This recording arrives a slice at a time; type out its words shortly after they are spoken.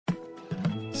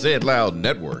Say It Loud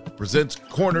Network presents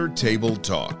Corner Table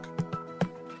Talk.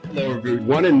 Hello,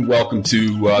 everyone, and welcome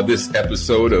to this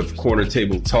episode of Corner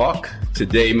Table Talk.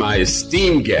 Today, my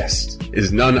esteemed guest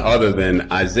is none other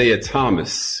than Isaiah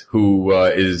Thomas, who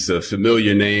is a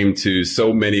familiar name to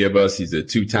so many of us. He's a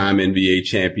two-time NBA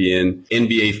champion,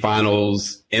 NBA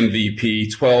Finals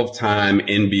MVP, 12-time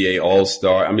NBA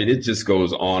All-Star. I mean, it just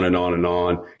goes on and on and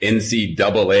on.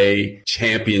 NCAA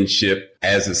championship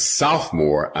as a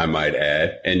sophomore, I might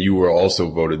add. And you were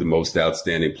also voted the most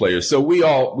outstanding player. So we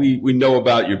know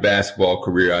about your basketball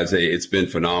career, Isaiah. It's been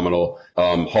phenomenal.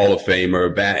 Hall of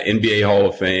Famer, NBA Hall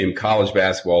of Fame, College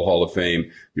Basketball Hall of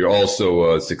Fame. You're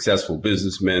also a successful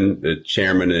businessman, the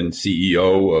chairman and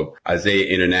CEO of Isaiah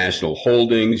International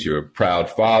Holdings. You're a proud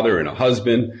father and a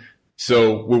husband.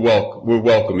 So we're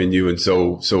welcoming you and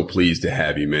so pleased to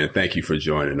have you, man. Thank you for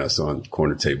joining us on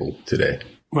Corner Table today.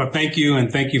 Well, thank you.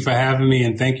 And thank you for having me.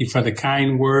 And thank you for the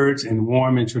kind words and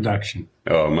warm introduction.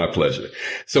 Oh, my pleasure.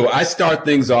 So I start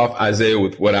things off, Isaiah,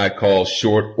 with what I call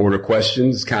short order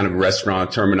questions, kind of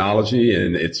restaurant terminology.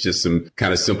 And it's just some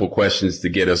kind of simple questions to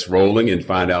get us rolling and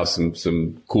find out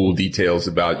some cool details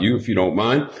about you, if you don't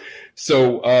mind.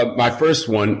 So my first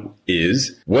one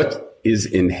is, what is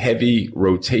in heavy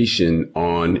rotation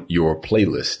on your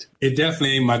playlist? It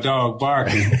definitely ain't my dog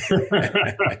barking.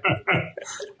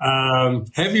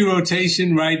 Heavy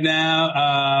rotation right now.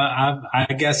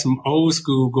 I got some old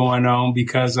school going on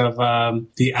because of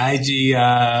the IG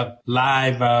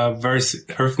live versus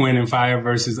Earth, Wind and Fire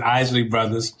versus Isley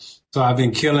Brothers. So I've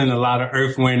been killing a lot of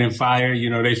Earth, Wind and Fire. You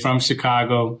know, they from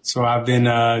Chicago. So I've been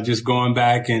just going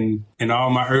back and all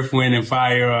my Earth, Wind and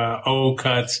Fire old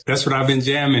cuts. That's what I've been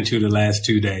jamming to the last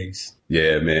 2 days.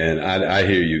 Yeah, man, I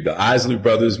hear you. The Isley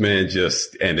Brothers, man,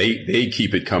 and they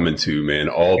keep it coming too, man,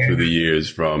 all through the years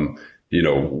from, you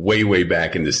know, way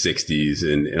back in the 60s.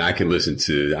 And I can listen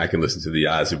to the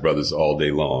Isley Brothers all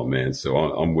day long, man. So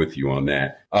I'm with you on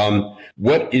that.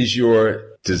 What is your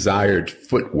desired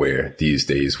footwear these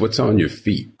days? What's on your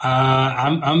feet?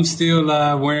 I'm still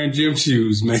wearing gym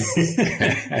shoes, man.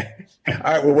 All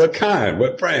right. Well, what kind?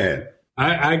 What brand?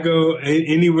 I go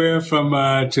anywhere from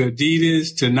to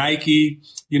Adidas to Nike.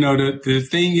 You know, the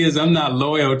thing is, I'm not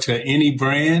loyal to any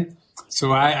brand,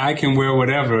 so I can wear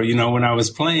whatever. You know, when I was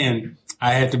playing,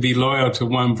 I had to be loyal to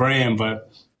one brand,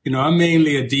 but you know, I'm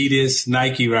mainly Adidas,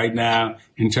 Nike right now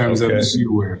in terms of the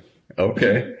shoe wear.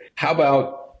 Okay. How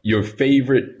about your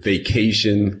favorite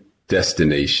vacation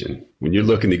destination? When you're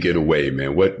looking to get away,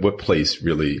 man, what place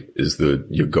really is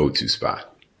your go-to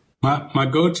spot? My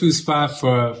go-to spot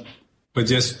for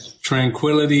just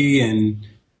tranquility and,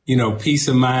 you know, peace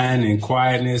of mind and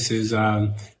quietness is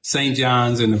St.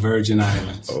 John's in the Virgin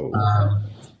Islands. Oh.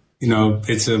 You know,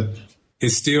 it's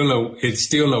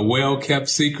still a well-kept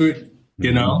secret,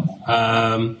 you know,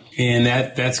 and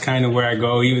that's kind of where I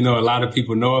go, even though a lot of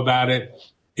people know about it.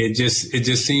 It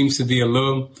just seems to be a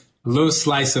little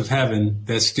slice of heaven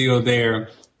that's still there.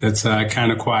 That's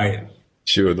kind of quiet.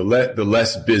 Sure. The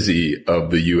less busy of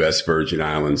the U.S. Virgin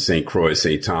Islands, St. Croix,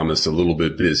 St. Thomas, a little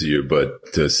bit busier, but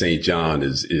St. John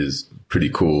is pretty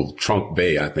cool. Trunk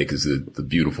Bay, I think, is the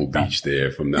beautiful beach there,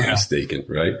 if I'm not mistaken,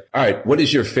 right? All right. What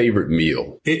is your favorite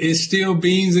meal? It's still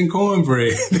beans and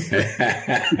cornbread.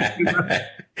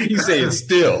 You say it's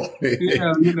still.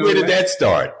 Yeah, you know, where did that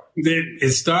start?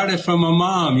 It started from my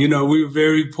mom. You know, we were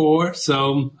very poor.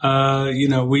 So,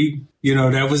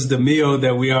 that was the meal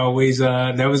that we always,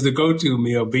 that was the go-to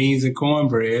meal, beans and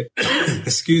cornbread.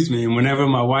 Excuse me. And whenever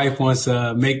my wife wants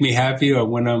to make me happy or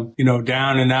when I'm, you know,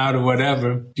 down and out or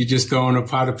whatever, you just throw in a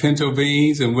pot of pinto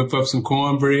beans and whip up some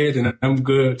cornbread and I'm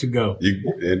good to go.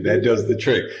 And that does the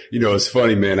trick. You know, it's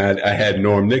funny, man. I had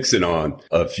Norm Nixon on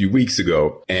a few weeks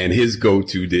ago and his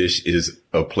go-to dish is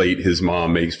a plate his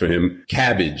mom makes for him,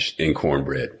 cabbage and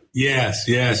cornbread. Yes.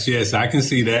 I can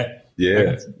see that.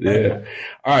 Yeah.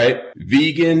 All right.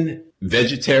 Vegan,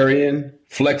 vegetarian,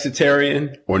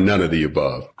 flexitarian, or none of the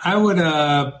above? I would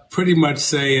pretty much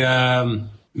say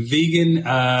vegan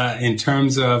in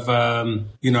terms of, I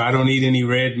don't eat any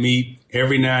red meat.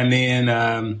 Every now and then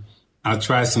I'll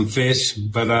try some fish,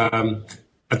 but I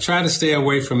try to stay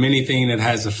away from anything that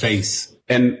has a face.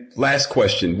 And last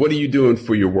question, what are you doing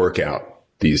for your workout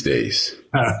these days?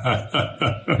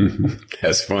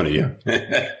 That's funny. Huh?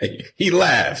 He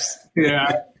laughs.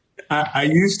 Yeah, I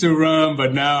used to run,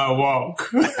 but now I walk.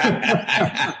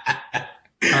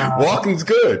 Walking's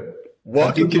good.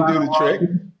 Walking can do the trick.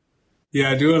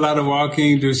 Yeah, I do a lot of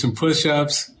walking, do some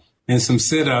push-ups and some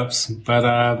sit-ups,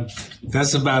 but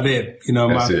that's about it. You know,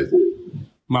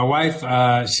 my wife,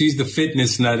 she's the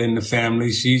fitness nut in the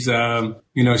family. She's,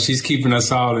 she's keeping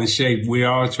us all in shape. We're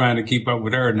all trying to keep up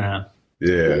with her now.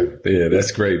 Yeah,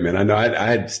 that's great, man. I know I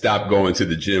had stopped going to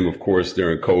the gym, of course,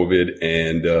 during COVID,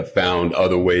 and found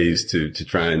other ways to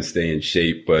try and stay in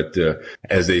shape. But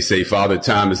as they say, Father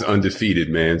Time is undefeated,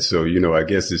 man. So, I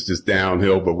guess it's just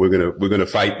downhill, but we're gonna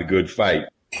fight the good fight.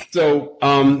 So,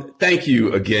 thank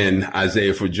you again,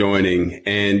 Isaiah, for joining.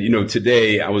 And,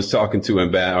 today I was talking to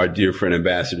our dear friend,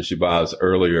 Ambassador Shabazz,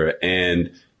 earlier, and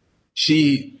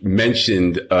she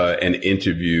mentioned an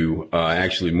interview,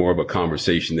 actually more of a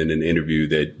conversation than an interview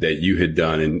that you had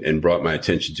done and brought my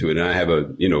attention to it. And I have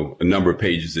a number of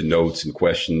pages of notes and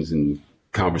questions and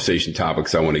conversation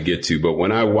topics I want to get to. But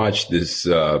when I watched this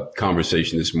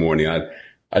conversation this morning,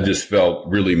 I just felt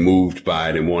really moved by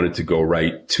it and wanted to go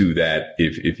right to that,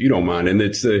 if you don't mind. And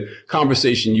it's a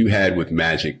conversation you had with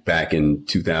Magic back in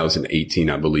 2018,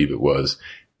 I believe it was.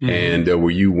 And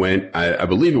where you went, I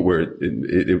believe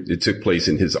it took place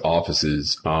in his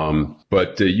offices.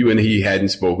 But you and he hadn't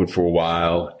spoken for a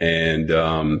while. And,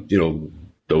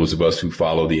 those of us who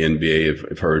follow the NBA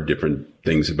have heard different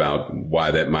things about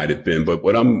why that might have been. But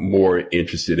what I'm more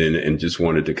interested in and just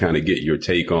wanted to kind of get your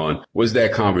take on was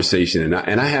that conversation.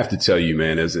 And I have to tell you,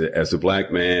 man, as a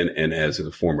black man and as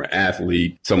a former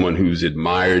athlete, someone who's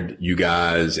admired you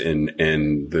guys and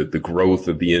the growth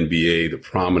of the NBA, the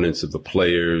prominence of the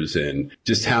players, and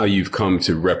just how you've come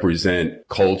to represent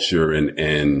culture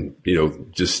and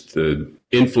just the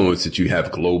influence that you have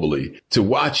globally, to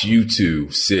watch you two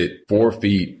sit 4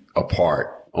 feet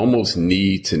apart, almost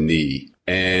knee to knee,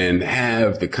 and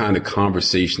have the kind of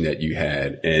conversation that you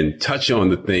had and touch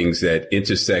on the things that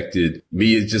intersected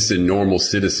me as just a normal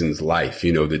citizen's life,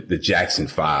 the Jackson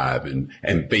 5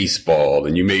 and baseball.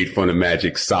 And you made fun of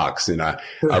Magic socks. And I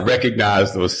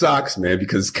recognize those socks, man,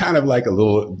 because it's kind of like a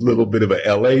little bit of a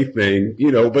LA thing,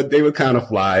 but they would kind of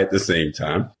fly at the same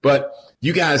time. But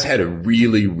you guys had a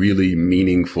really, really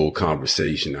meaningful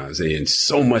conversation, Isaiah, and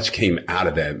so much came out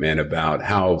of that, man, about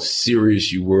how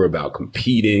serious you were about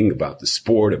competing, about the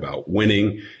sport, about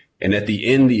winning. And at the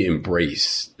end, the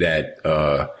embrace that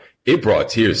it brought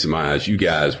tears to my eyes. You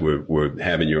guys were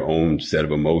having your own set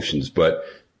of emotions. But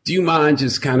do you mind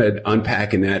just kind of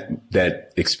unpacking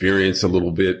that experience a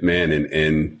little bit, man?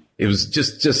 And it was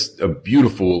just a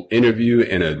beautiful interview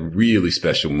and a really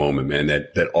special moment, man,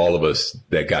 that all of us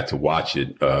that got to watch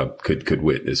it could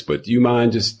witness. But do you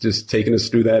mind just taking us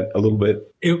through that a little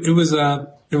bit? It was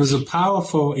a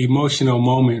powerful, emotional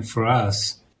moment for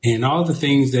us. And all the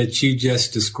things that you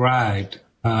just described,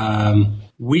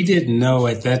 we didn't know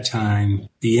at that time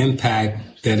the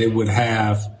impact that it would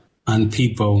have on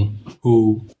people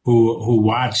who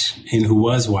watch and who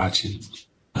was watching.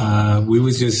 We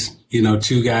was just,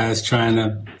 two guys trying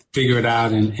to figure it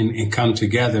out and come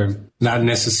together, not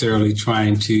necessarily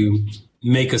trying to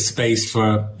make a space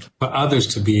for others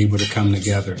to be able to come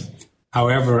together.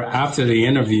 However, after the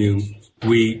interview,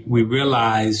 we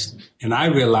realized, and I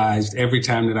realized every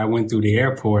time that I went through the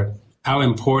airport, how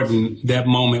important that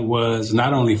moment was,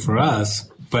 not only for us,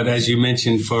 but as you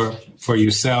mentioned, for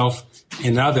yourself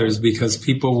and others, because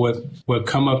people would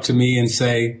come up to me and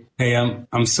say, hey,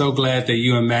 I'm so glad that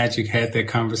you and Magic had that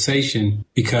conversation,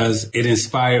 because it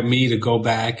inspired me to go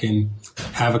back and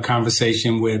have a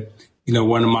conversation with,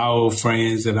 one of my old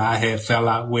friends that I had fell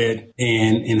out with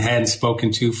and hadn't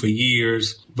spoken to for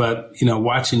years. But,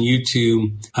 watching you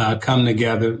two come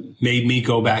together made me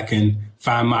go back and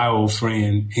find my old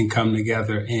friend and come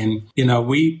together. And,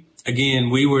 we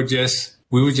were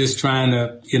just trying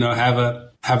to,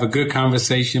 have a good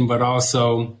conversation, but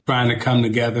also trying to come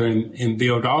together and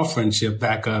build our friendship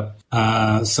back up.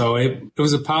 So it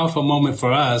was a powerful moment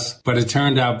for us, but it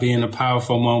turned out being a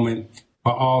powerful moment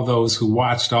for all those who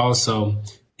watched also.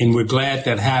 And we're glad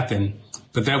that happened,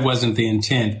 but that wasn't the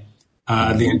intent.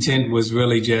 The intent was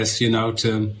really just,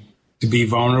 to be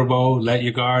vulnerable, let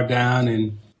your guard down,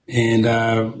 and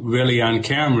really on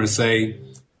camera say,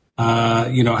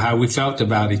 how we felt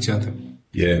about each other.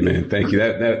 Yeah, man. Thank you.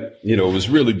 That was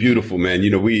really beautiful, man.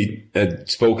 We had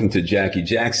spoken to Jackie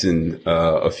Jackson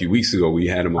a few weeks ago. We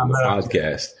had him on the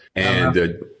podcast,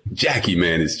 and Jackie,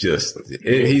 man, he's just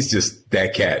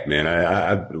that cat, man.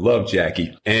 I love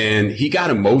Jackie. And he got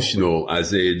emotional,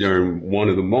 Isaiah, during one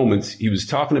of the moments. He was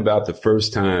talking about the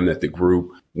first time that the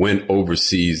group went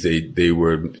overseas. They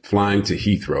were flying to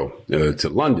Heathrow, to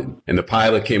London. And the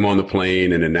pilot came on the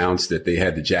plane and announced that they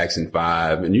had the Jackson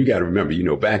 5. And you got to remember,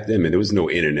 back then, man, there was no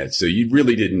internet. So you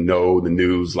really didn't know the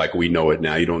news like we know it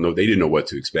now. They didn't know what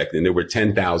to expect. And there were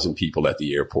 10,000 people at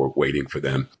the airport waiting for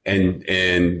them. And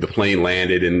the plane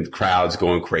landed and crowds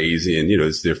going crazy. And,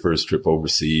 it's their first trip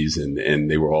overseas, and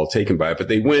they were all taken by it. But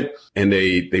they went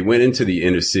into the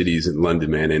inner cities in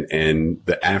London, man. And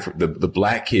the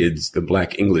black kids, the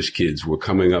black English kids were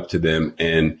coming up to them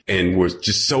and were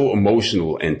just so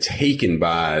emotional and taken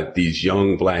by these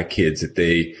young black kids that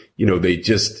they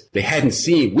hadn't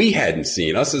seen, we hadn't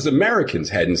seen, us as Americans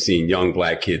hadn't seen young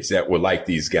black kids that were like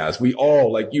these guys. We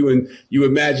all, like you and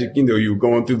Magic, you were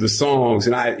going through the songs,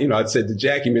 and I'd said to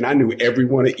Jackie, man, I knew every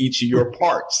one of each of your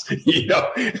parts,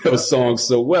 those songs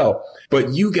so well.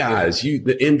 But you guys,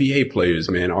 the NBA players,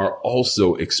 man, are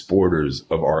also exporters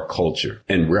of our culture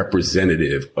and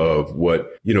representative of what,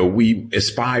 we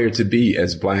aspire to be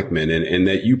as black men, and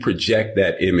that you project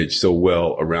that image so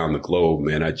well around the globe,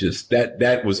 man.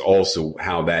 That was also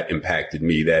how that impacted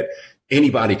me, that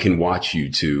anybody can watch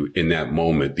you two in that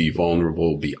moment, be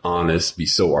vulnerable, be honest, be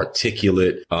so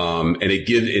articulate. And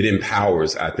it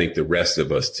empowers, I think, the rest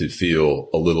of us to feel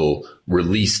a little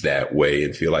released that way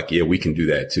and feel like, yeah, we can do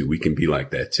that too. We can be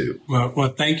like that too.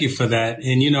 Well, thank you for that.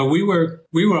 And, we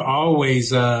were always,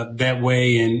 that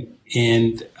way.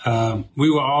 And we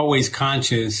were always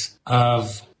conscious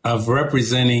of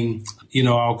representing,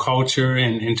 our culture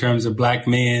and in terms of black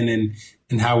men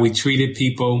and how we treated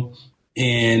people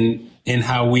and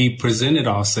how we presented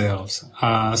ourselves.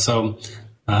 So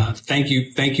thank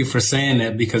you for saying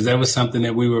that, because that was something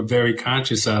that we were very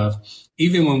conscious of,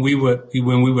 even when we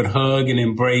would hug and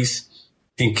embrace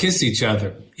and kiss each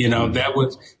other. That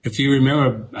was, if you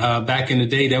remember, back in the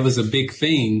day, that was a big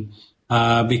thing,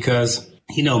 because,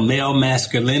 male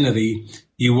masculinity,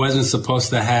 you wasn't supposed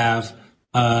to have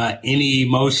any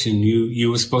emotion.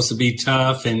 You were supposed to be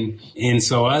tough. And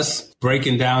so us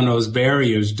breaking down those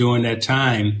barriers during that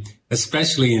time,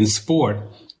 especially in sport,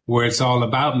 where it's all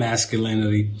about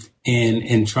masculinity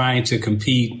and trying to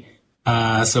compete.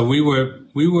 So we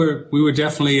were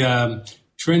definitely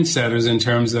trendsetters in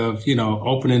terms of,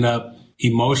 opening up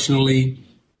emotionally,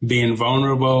 being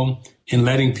vulnerable, and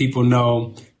letting people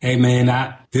know, hey,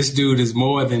 man, this dude is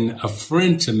more than a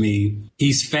friend to me.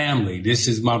 He's family. This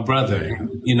is my brother,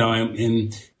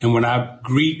 and when I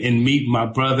greet and meet my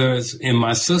brothers and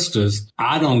my sisters,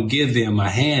 I don't give them a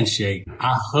handshake.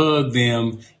 I hug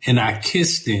them and I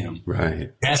kiss them.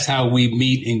 Right. That's how we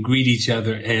meet and greet each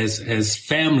other as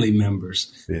family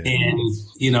members. Yeah.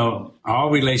 And,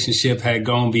 our relationship had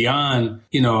gone beyond,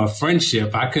 a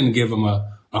friendship. I couldn't give them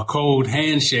a cold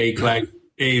handshake like,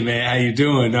 hey, man, how you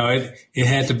doing? No, it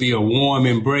had to be a warm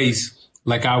embrace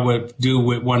like I would do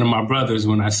with one of my brothers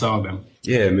when I saw them.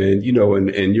 Yeah, man,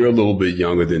 and you're a little bit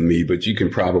younger than me, but you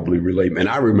can probably relate, man.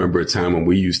 I remember a time when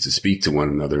we used to speak to one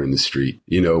another in the street.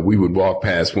 We would walk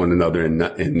past one another and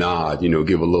nod,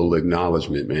 give a little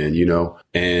acknowledgement, man,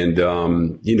 and,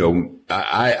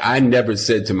 I never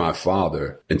said to my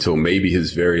father until maybe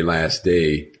his very last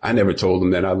day, I never told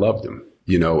him that I loved him.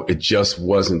 It just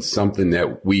wasn't something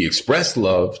that we expressed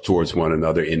love towards one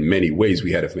another in many ways.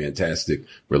 We had a fantastic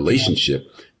relationship,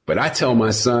 but I tell my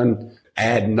son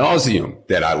ad nauseum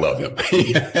that I love him,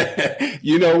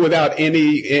 without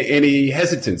any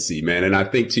hesitancy, man. And I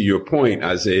think to your point,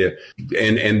 Isaiah,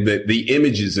 and the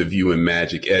images of you and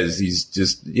Magic as these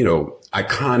just,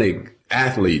 iconic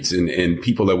athletes and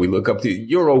people that we look up to,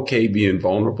 you're okay being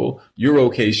vulnerable. You're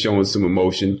okay showing some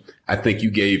emotion. I think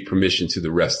you gave permission to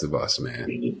the rest of us,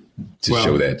 man, to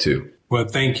show that too. Well,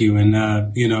 thank you. And,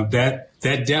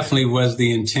 that definitely was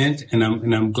the intent. And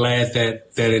I'm glad that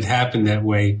it happened that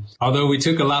way. Although we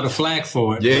took a lot of flack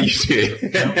for it. Yeah, you did.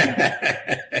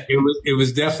 It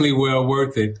was definitely well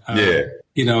worth it.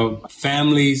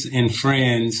 Families and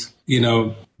friends,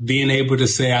 being able to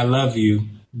say, I love you.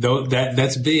 Though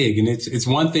that's big, and it's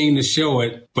one thing to show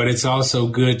it, but it's also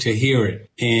good to hear it.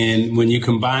 And when you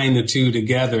combine the two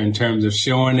together in terms of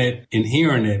showing it and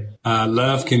hearing it,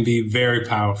 love can be very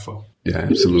powerful. Yeah,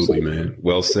 absolutely, man.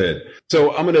 Well said.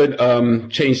 So I'm going to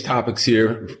change topics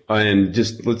here and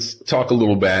let's talk a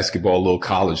little basketball, a little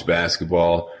college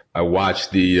basketball. I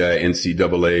watched the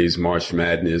NCAA's March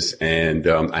Madness, and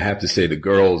I have to say the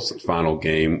girls' final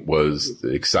game was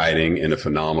exciting and a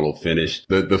phenomenal finish.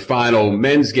 The final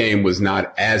men's game was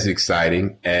not as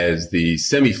exciting as the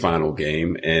semifinal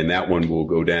game, and that one will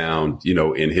go down,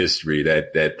 in history.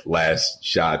 That last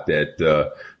shot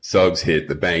that Suggs hit,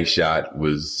 the bank shot,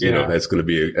 was, that's going to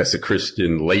be that's a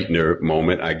Christian Laettner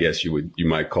moment, I guess you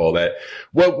might call that.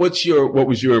 What was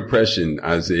your impression,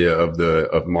 Isaiah,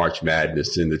 of March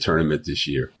Madness in the tournament this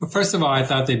year? Well, first of all, I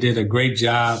thought they did a great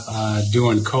job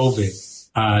during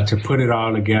COVID to put it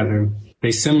all together.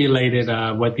 They simulated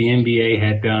what the NBA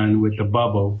had done with the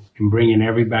bubble and bringing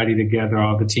everybody together,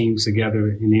 all the teams together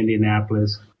in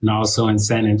Indianapolis and also in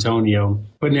San Antonio,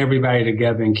 putting everybody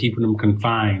together and keeping them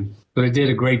confined. So they did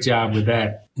a great job with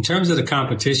that. In terms of the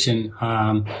competition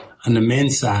on the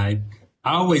men's side,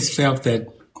 I always felt that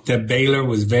Baylor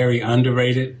was very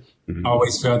underrated. I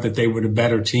always felt that they were the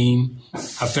better team.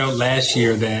 I felt last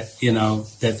year that,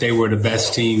 that they were the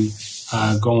best team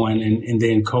going, and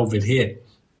then COVID hit.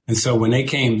 And so when they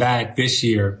came back this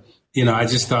year, I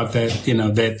just thought that,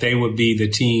 that they would be the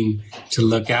team to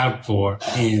look out for.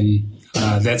 And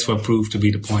that's what proved to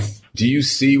be the point. Do you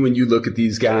see, when you look at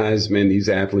these guys, man, these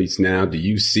athletes now, do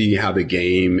you see how the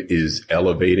game is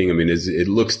elevating? I mean, it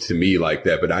looks to me like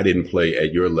that, but I didn't play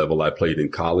at your level. I played in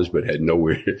college, but had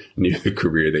nowhere near the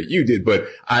career that you did. But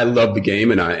I love the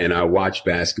game, and I watch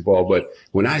basketball. But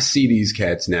when I see these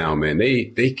cats now, man,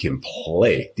 they can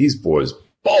play. These boys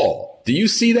ball. Do you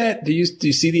see that? Do you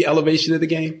see the elevation of the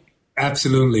game?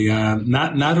 Absolutely.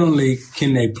 Not only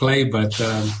can they play, but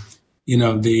the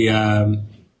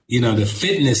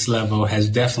fitness level has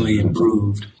definitely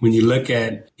improved. When you look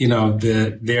at,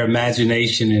 their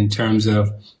imagination in terms of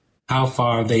how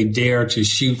far they dare to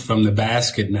shoot from the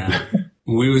basket now.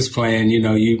 When we was playing,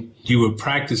 you would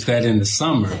practice that in the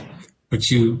summer, but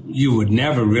you would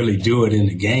never really do it in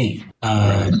a game.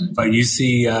 But you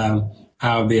see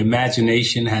how the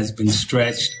imagination has been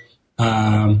stretched,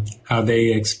 how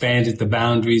they expanded the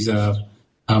boundaries of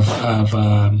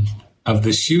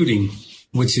the shooting,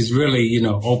 which has really,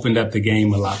 opened up the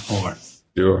game a lot more.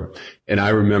 Sure. And I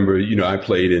remember, I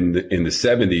played in the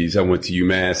 70s. I went to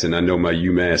UMass, and I know my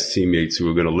UMass teammates who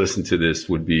are going to listen to this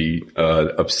would be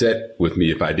upset with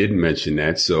me if I didn't mention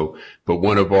that. So, but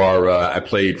one of I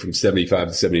played from 75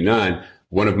 to 79.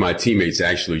 One of my teammates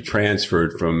actually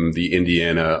transferred from the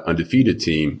Indiana undefeated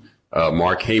team,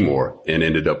 Mark Haymore, and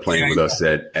ended up playing with us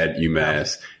at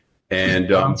UMass.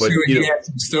 And, I'm sure he had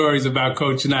some stories about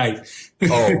Coach Knight.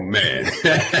 Oh man,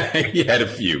 he had a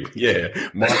few. Yeah.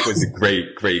 Mark was a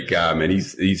great guy, man.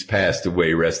 He's passed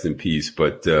away. Rest in peace.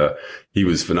 But, he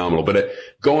was phenomenal. But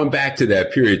going back to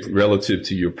that period relative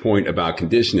to your point about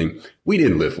conditioning, we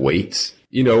didn't lift weights.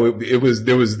 There was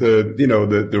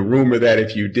the rumor that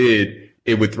if you did,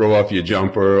 it would throw off your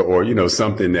jumper, or,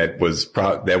 something that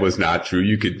was not true.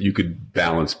 You could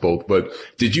balance both. But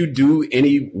did you do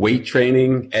any weight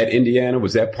training at Indiana?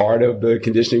 Was that part of the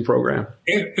conditioning program?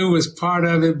 It was part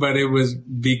of it, but it was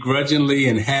begrudgingly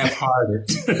and half-hearted.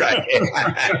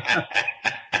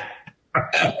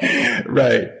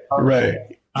 Right.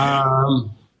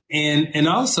 And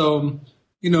also,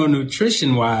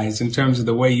 nutrition wise, in terms of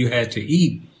the way you had to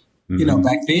eat,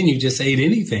 back then you just ate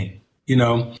anything.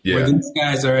 Where these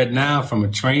guys are at now from a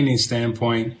training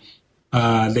standpoint,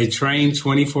 they train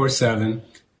 24/7.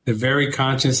 They're very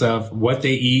conscious of what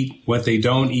they eat, what they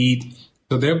don't eat.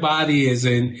 So their body is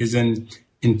in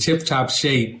tip-top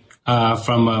shape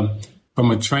from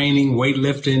a training,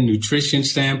 weightlifting, nutrition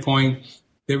standpoint.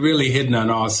 They're really hitting on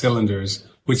all cylinders,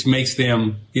 which makes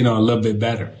them, a little bit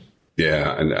better.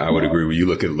 Yeah, and I would agree. When you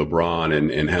look at LeBron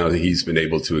and how he's been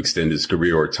able to extend his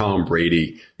career, or Tom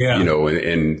Brady,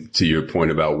 and to your point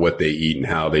about what they eat and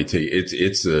how they take,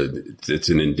 it's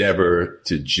an endeavor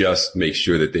to just make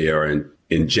sure that they are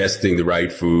ingesting the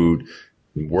right food,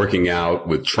 working out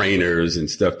with trainers and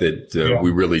stuff that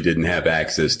we really didn't have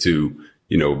access to,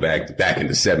 back in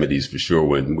the 70s for sure,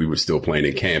 when we were still playing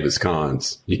in canvas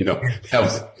cons.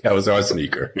 That was our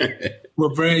sneaker.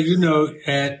 Well, Brad,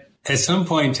 at some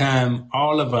point in time,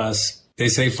 all of us, they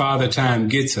say Father Time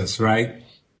gets us, right?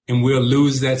 And we'll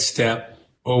lose that step,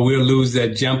 or we'll lose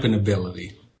that jumping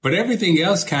ability. But everything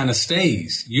else kind of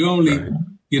stays. You only,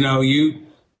 you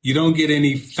don't get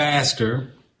any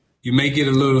faster. You may get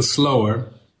a little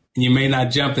slower, and you may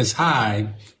not jump as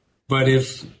high. But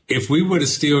if we would have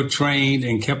still trained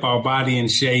and kept our body in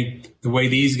shape the way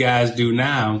these guys do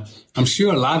now, I'm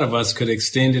sure a lot of us could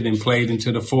extend it and played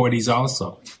into the 40s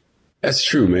also. That's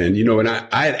true, man. And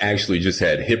I had actually just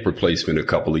had hip replacement a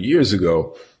couple of years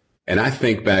ago. And I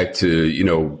think back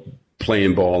to,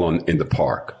 playing ball in the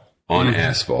park on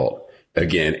asphalt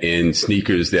again, in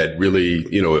sneakers that really,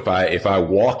 if I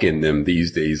walk in them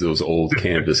these days, those old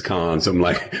canvas cons, I'm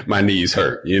like, my knees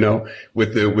hurt,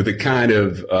 with the kind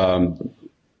of,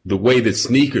 the way that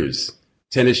sneakers,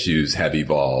 tennis shoes have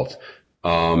evolved.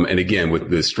 And again, with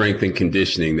the strength and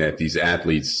conditioning that these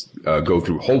athletes go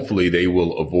through, hopefully they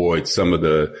will avoid some of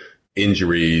the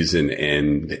injuries and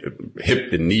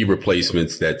hip and knee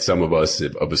replacements that some of us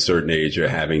of a certain age are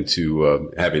having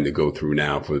to go through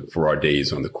now for our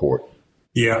days on the court.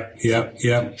 Yeah.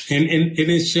 And it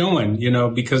is showing,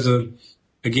 because of,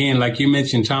 again, like you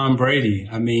mentioned, Tom Brady.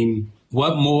 I mean,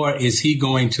 what more is he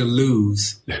going to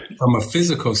lose from a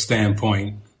physical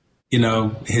standpoint?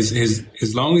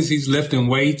 As long as he's lifting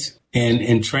weights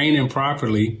and training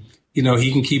properly,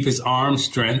 he can keep his arm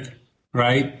strength,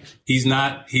 right? He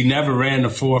never ran a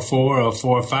 4.4 or a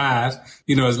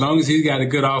 4.5. As long as he's got a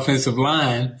good offensive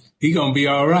line, he's going to be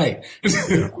all right.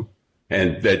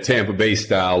 And that Tampa Bay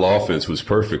style offense was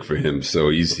perfect for him. So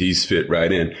he's fit right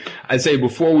in. I'd say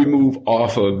before we move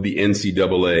off of the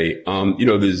NCAA,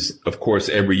 there's, of course,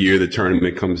 every year the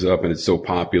tournament comes up and it's so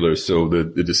popular. So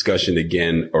the discussion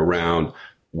again around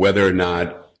whether or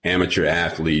not amateur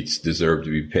athletes deserve to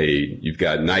be paid. You've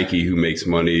got Nike who makes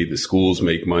money. The schools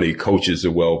make money. Coaches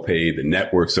are well paid. The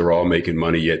networks are all making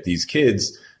money. Yet these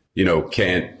kids,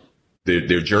 can't.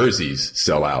 Their jerseys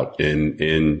sell out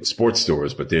in sports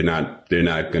stores, but they're not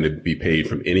going to be paid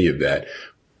from any of that.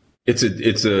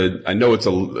 I know it's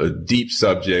a deep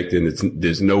subject and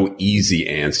there's no easy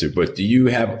answer, but do you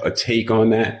have a take on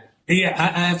that? Yeah,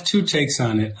 I have two takes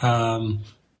on it.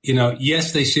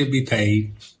 Yes, they should be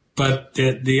paid, but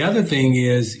the other thing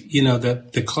is,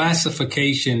 the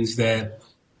classifications that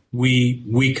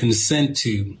we consent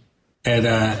to at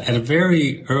a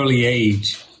very early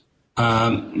age.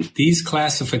 These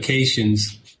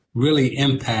classifications really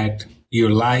impact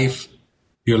your life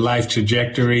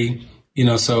trajectory,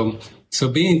 so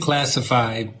being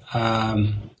classified,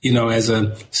 as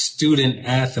a student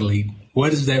athlete, what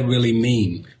does that really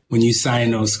mean when you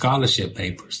sign those scholarship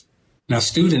papers? Now,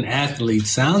 student athlete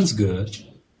sounds good.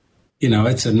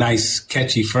 It's a nice,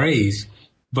 catchy phrase,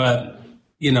 but,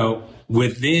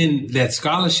 within that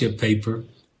scholarship paper,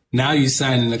 now you're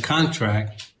signing a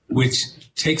contract, which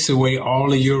takes away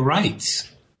all of your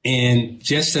rights. And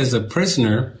just as a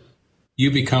prisoner, you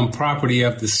become property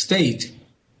of the state.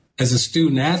 As a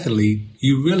student athlete,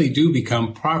 you really do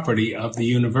become property of the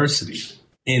university.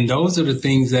 And those are the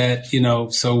things that,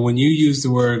 so when you use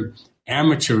the word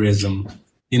amateurism,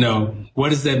 what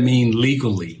does that mean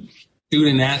legally?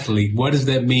 Student athlete, what does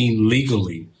that mean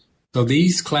legally? So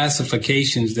these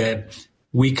classifications that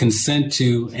we consent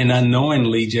to and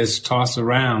unknowingly just toss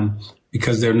around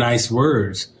because they're nice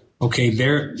words. Okay,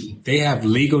 they have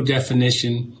legal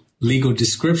definition, legal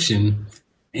description,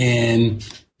 and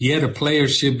the player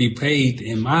should be paid,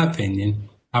 in my opinion.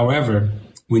 However,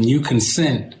 when you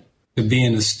consent to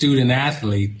being a student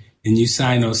athlete and you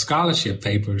sign those scholarship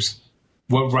papers,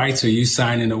 what rights are you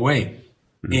signing away?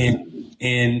 Mm-hmm.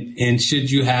 And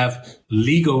should you have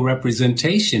legal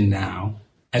representation now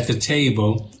at the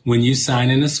table when you sign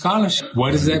in a scholarship?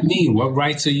 What does that mean? What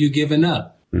rights are you giving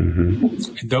up?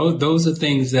 Mm-hmm. Those are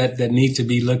things that need to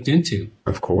be looked into.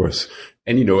 Of course.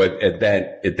 And, at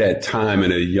that time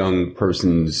in a young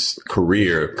person's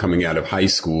career coming out of high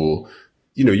school,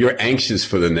 you're anxious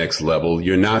for the next level.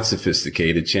 You're not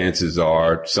sophisticated. Chances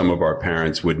are some of our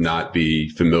parents would not be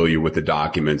familiar with the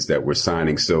documents that we're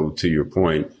signing. So to your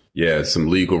point, yeah, some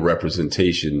legal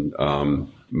representation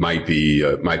might be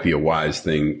a wise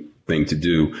thing to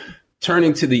do.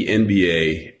 Turning to the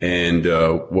NBA and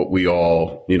what we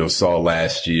all, saw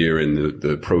last year and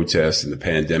the protests and the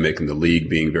pandemic and the league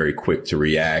being very quick to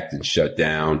react and shut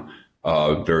down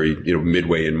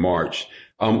midway in March.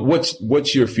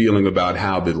 What's your feeling about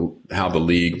how the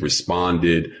league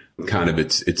responded, kind of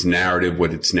its narrative,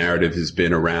 what its narrative has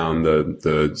been around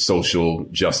the social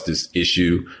justice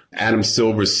issue? Adam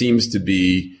Silver seems to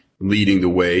be leading the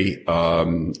way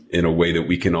in a way that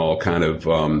we can all kind of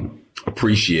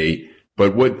appreciate.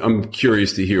 But I'm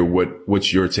curious to hear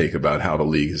what's your take about how the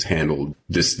league has handled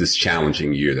this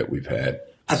challenging year that we've had.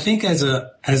 I think as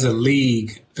a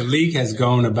league, the league has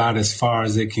gone about as far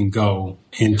as it can go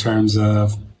in terms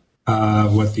of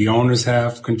what the owners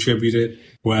have contributed,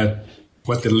 what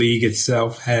the league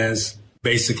itself has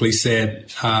basically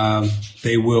said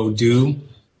they will do.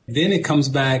 Then it comes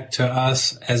back to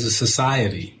us as a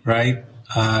society, right?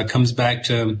 It comes back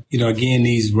to, again,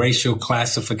 these racial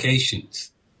classifications.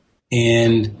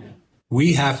 And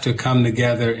we have to come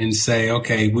together and say,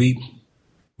 okay, we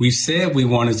said we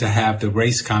wanted to have the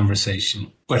race conversation,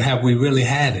 but have we really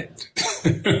had it?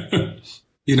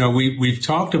 We've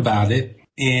talked about it,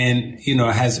 and,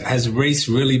 has race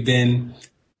really been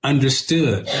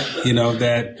understood?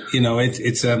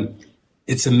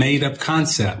 It's a made up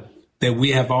concept that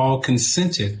we have all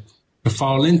consented to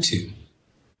fall into,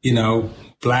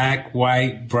 black,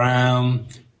 white, brown,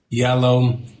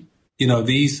 yellow,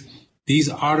 these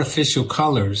artificial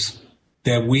colors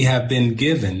that we have been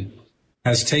given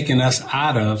has taken us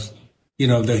out of,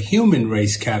 the human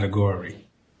race category,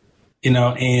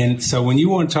 and so when you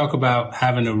want to talk about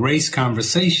having a race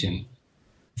conversation,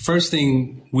 first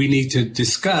thing we need to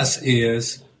discuss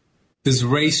is, does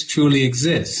race truly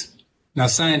exist? Now,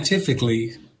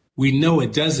 scientifically, we know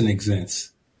it doesn't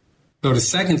exist. So the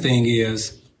second thing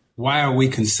is, why are we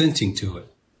consenting to it?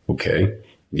 Okay.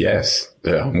 Yes,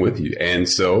 I'm with you. And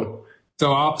so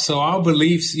our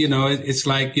beliefs, it's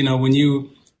like, when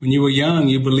you were young,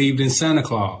 you believed in Santa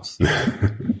Claus.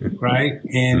 right?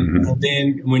 And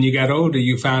then when you got older,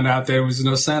 you found out there was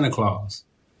no Santa Claus.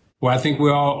 Well, I think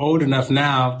we're all old enough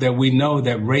now that we know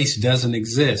that race doesn't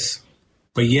exist,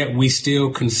 but yet we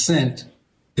still consent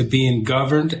to being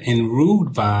governed and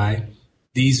ruled by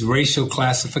these racial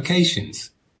classifications.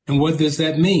 And what does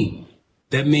that mean?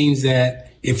 That means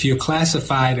that if you're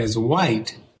classified as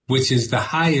white, which is the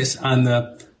highest on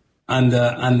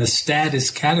the status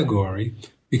category,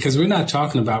 because we're not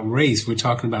talking about race, we're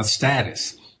talking about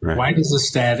status. Right. White is a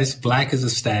status, black is a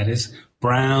status,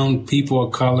 brown, people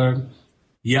of color,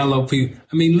 yellow people.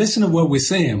 I mean, listen to what we're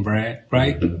saying, Brad,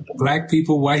 right? Black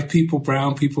people, white people,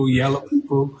 brown people, yellow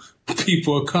people,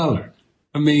 people of color.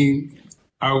 I mean,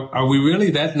 are we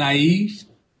really that naive?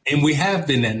 And we have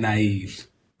been that naive,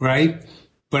 right?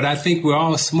 But I think we're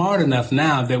all smart enough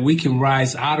now that we can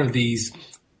rise out of these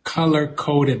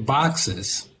color-coded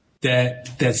boxes that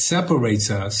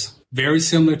separates us, very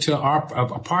similar to our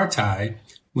apartheid.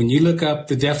 When you look up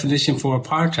the definition for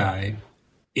apartheid,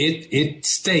 it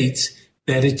states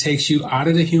that it takes you out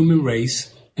of the human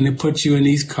race and it puts you in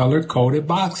these color-coded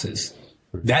boxes.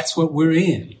 That's what we're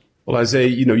in. Well, Isaiah,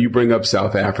 you bring up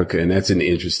South Africa, and that's an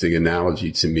interesting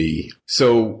analogy to me.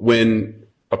 So when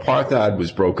apartheid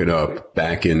was broken up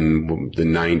back in the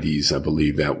 90s, I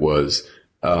believe that was,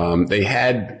 they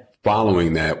had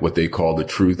following that what they call the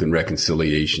Truth and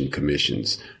Reconciliation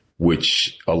Commissions,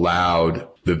 which allowed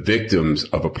the victims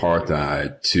of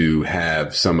apartheid to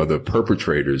have some of the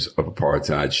perpetrators of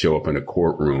apartheid show up in a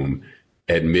courtroom,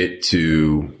 admit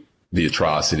to the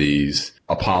atrocities,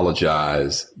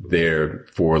 apologize there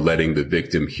for letting the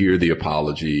victim hear the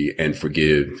apology and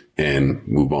forgive and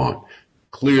move on.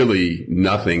 Clearly,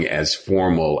 nothing as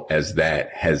formal as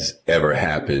that has ever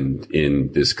happened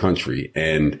in this country.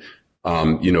 And,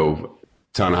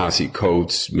 Ta-Nehisi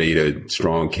Coates made a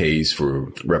strong case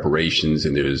for reparations,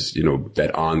 and there's,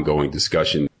 that ongoing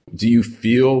discussion. Do you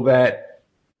feel that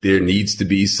there needs to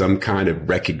be some kind of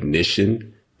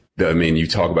recognition? I mean, you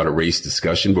talk about a race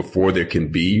discussion before there can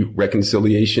be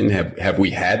reconciliation. Have we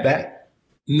had that?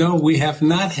 No, we have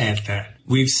not had that.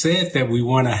 We've said that we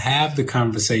want to have the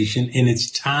conversation and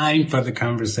it's time for the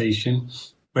conversation.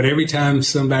 But every time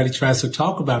somebody tries to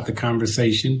talk about the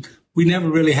conversation, we never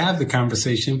really have the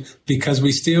conversation because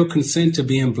we still consent to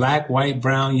being black, white,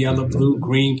 brown, yellow, blue,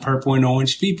 green, purple, and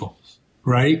orange people,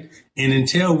 right? And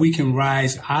until we can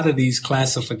rise out of these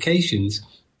classifications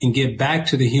and get back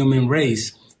to the human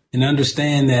race and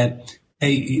understand that,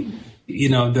 hey,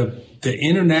 the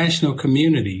international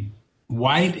community,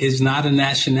 white is not a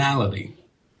nationality.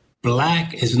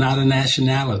 Black is not a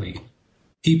nationality.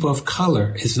 People of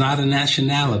color is not a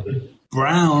nationality.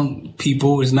 Brown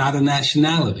people is not a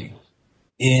nationality.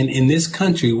 And in this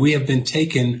country, we have been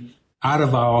taken out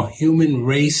of our human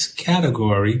race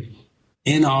category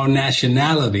in our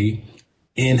nationality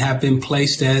and have been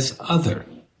placed as other.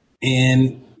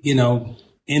 And,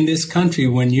 in this country,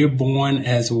 when you're born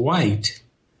as white,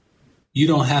 you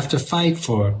don't have to fight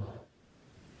for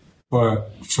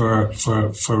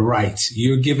rights.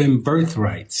 You're given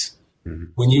birthrights. Mm-hmm.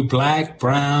 When you're black,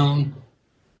 brown,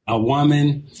 a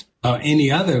woman, or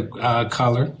any other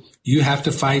color, you have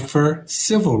to fight for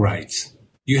civil rights.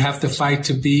 You have to fight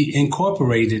to be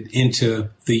incorporated into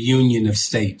the Union of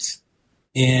States.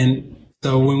 And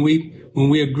so when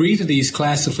we agree to these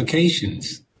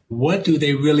classifications, what do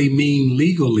they really mean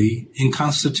legally and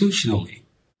constitutionally,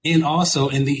 and also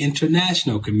in the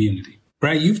international community?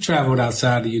 Right? You've traveled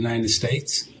outside the United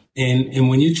States. And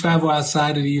when you travel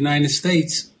outside of the United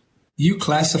States, you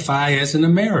classify as an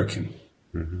American.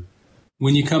 Mm-hmm.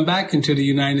 When you come back into the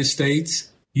United States,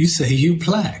 you say you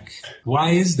black. Why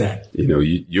is that?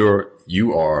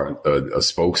 You are a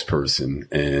spokesperson,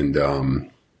 and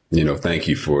thank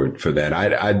you for that.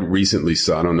 I recently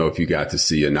saw, I don't know if you got to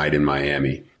see A Night in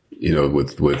Miami,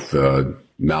 with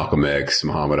Malcolm X,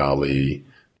 Muhammad Ali,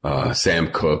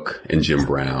 Sam Cooke, and Jim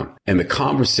Brown. And the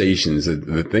conversations,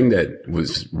 the thing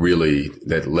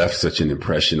that left such an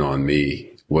impression on me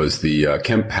was the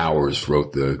Kemp Powers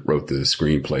wrote the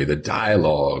screenplay, the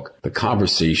dialogue, the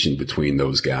conversation between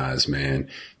those guys, man.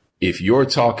 If you're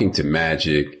talking to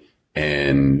Magic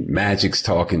and Magic's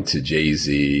talking to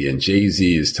Jay-Z and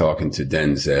Jay-Z is talking to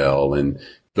Denzel, and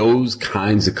those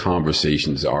kinds of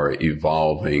conversations are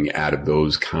evolving out of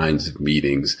those kinds of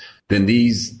meetings, then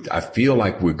I feel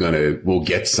like we'll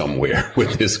get somewhere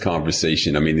with this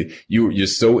conversation. I mean, you're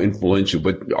so influential,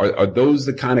 but are those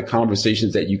the kind of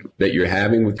conversations that you're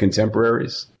having with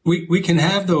contemporaries? We can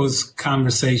have those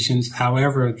conversations.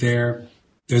 However,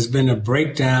 there's been a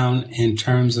breakdown in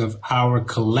terms of our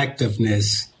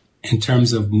collectiveness, in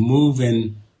terms of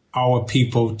moving our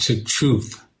people to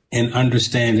truth and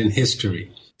understanding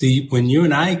history. when you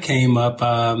and I came up,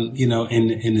 in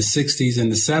the 60s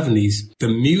and the 70s, the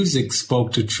music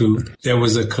spoke the truth. There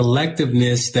was a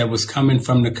collectiveness that was coming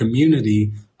from the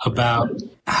community about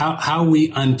how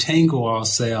we untangle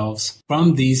ourselves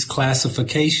from these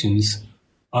classifications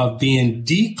of being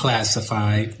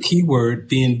declassified, keyword,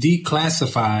 being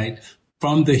declassified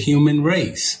from the human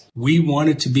race. We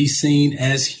wanted to be seen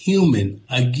as human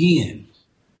again.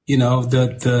 You know,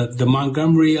 the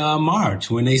Montgomery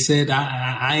March, when they said,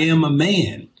 I am a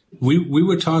man. We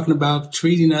were talking about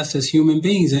treating us as human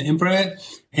beings. And Brad,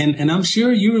 and I'm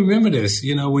sure you remember this,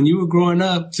 you know, when you were growing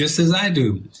up, just as I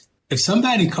do. If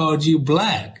somebody called you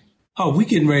black, oh, we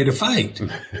getting ready to fight.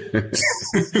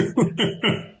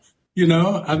 You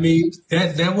know, I mean,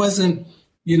 that wasn't,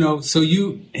 you know, so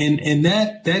you, and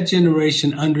that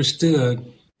generation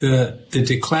understood the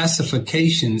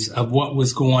declassifications of what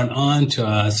was going on to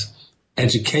us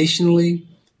educationally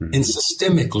and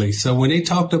systemically. So when they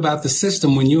talked about the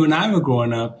system, when you and I were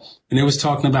growing up and they was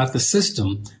talking about the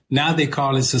system, now they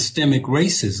call it systemic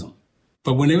racism.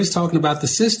 But when they was talking about the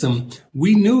system,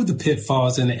 we knew the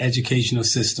pitfalls in the educational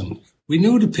system. We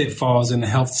knew the pitfalls in the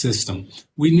health system.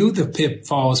 We knew the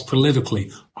pitfalls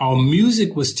politically. Our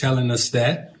music was telling us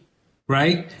that,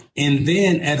 right? And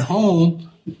then at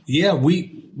home, yeah,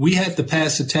 we had to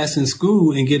pass the test in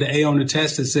school and get an A on the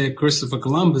test that said Christopher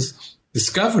Columbus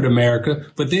discovered America.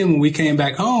 But then when we came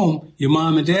back home, your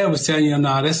mom and dad was telling you,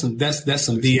 no, that's some BS.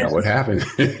 That's what happened.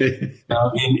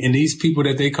 And these people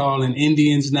that they call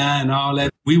Indians now and all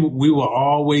that, we were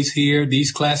always here.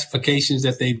 These classifications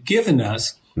that they've given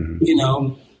us, you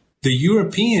know, the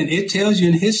European, it tells you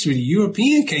in history, the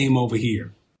European came over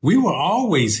here. We were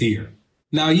always here.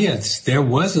 Now, yes, there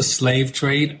was a slave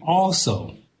trade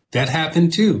also. That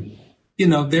happened too. You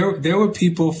know, there were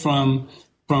people from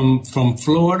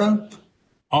Florida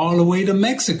all the way to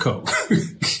Mexico,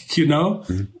 you know,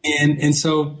 and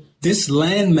so this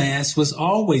landmass was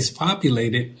always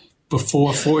populated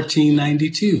before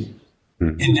 1492.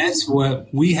 And that's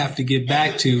what we have to get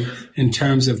back to in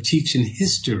terms of teaching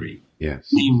history. Yes.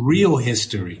 I mean, real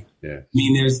history. Yes. I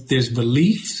mean, there's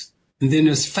beliefs and then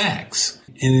there's facts.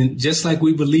 And just like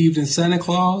we believed in Santa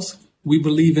Claus, we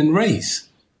believe in race.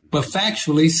 But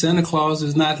factually, Santa Claus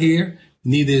is not here,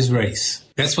 neither is race.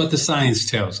 That's what the science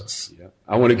tells us. Yeah.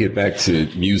 I want to get back to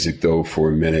music, though, for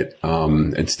a minute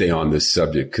and stay on this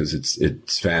subject because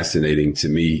it's fascinating to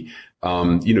me.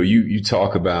 You know, you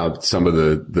talk about some of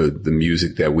the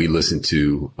music that we listened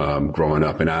to growing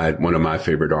up, and one of my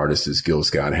favorite artists is Gil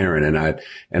Scott-Heron,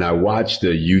 and I watched a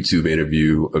YouTube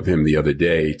interview of him the other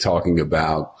day talking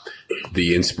about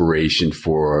the inspiration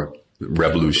for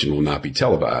Revolution Will Not Be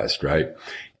Televised, right?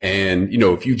 And, you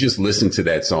know, if you just listen to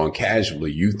that song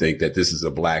casually, you think that this is a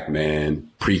black man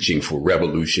preaching for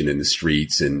revolution in the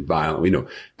streets and violence, you know,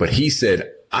 but he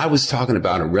said, I was talking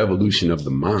about a revolution of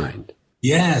the mind.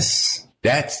 Yes.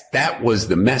 That was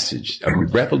the message, a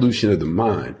revolution of the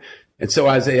mind. And so,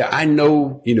 Isaiah, I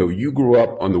know, you know, you grew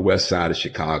up on the west side of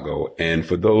Chicago. And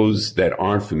for those that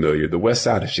aren't familiar, the west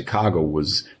side of Chicago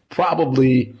was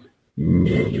probably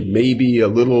maybe a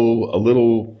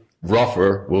little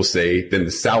rougher, we'll say, than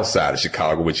the south side of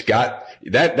Chicago, which got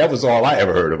that was all I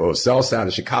ever heard of. Oh, south side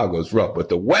of Chicago is rough, but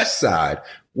the west side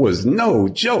was no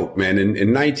joke, man. In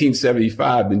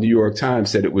 1975, the New York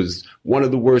Times said it was one of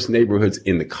the worst neighborhoods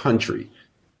in the country.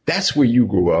 That's where you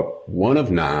grew up, one of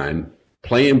 9,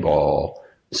 playing ball.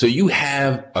 So you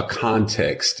have a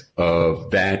context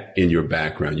of that in your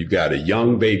background. You've got a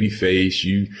young baby face.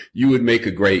 You would make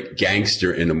a great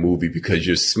gangster in a movie because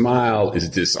your smile is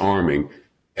disarming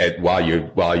while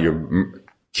you're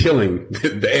killing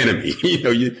the enemy. You know,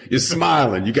 you're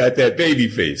smiling. You got that baby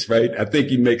face, right? I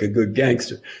think you make a good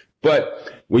gangster.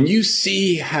 But when you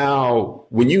see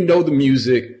when you know the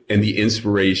music and the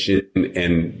inspiration,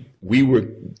 and we were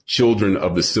children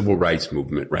of the civil rights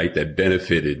movement, right? That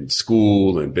benefited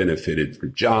school and benefited for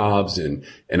jobs and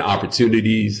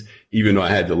opportunities. Even though I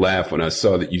had to laugh when I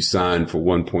saw that you signed for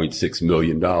 $1.6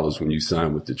 million when you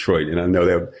signed with Detroit. And I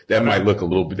know that might look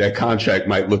that contract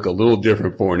might look a little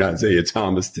different for an Isaiah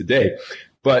Thomas today.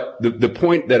 But the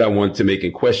point that I wanted to make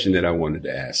and question that I wanted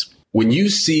to ask, when you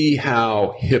see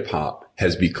how hip hop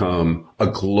has become a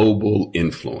global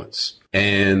influence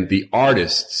and the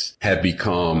artists have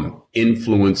become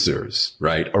influencers,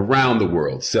 right? Around the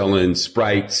world, selling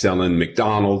Sprite, selling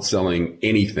McDonald's, selling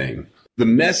anything. The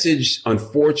message,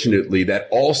 unfortunately, that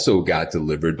also got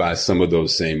delivered by some of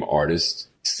those same artists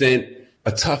sent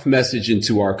a tough message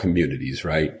into our communities,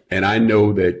 right? And I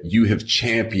know that you have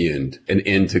championed an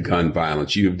end to gun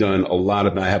violence. You have done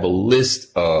I have a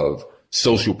list of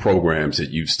social programs that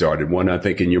you've started, one, I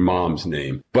think, in your mom's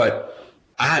name. But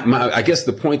I guess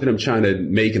the point that I'm trying to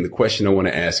make and the question I want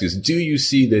to ask is, do you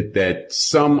see that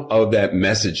some of that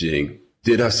messaging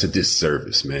did us a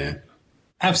disservice, man?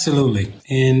 Absolutely.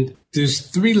 And there's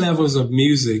 3 levels of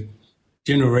music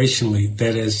generationally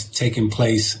that has taken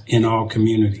place in all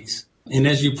communities. And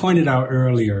as you pointed out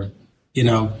earlier,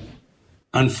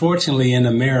 unfortunately in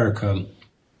America,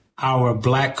 our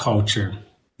Black culture,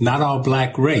 not our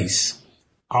Black race,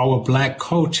 our Black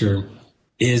culture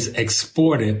is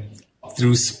exported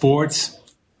through sports,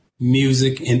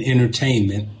 music, and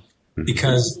entertainment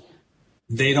because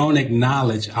they don't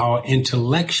acknowledge our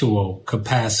intellectual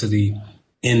capacity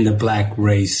in the Black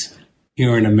race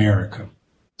here in America.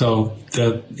 So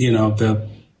the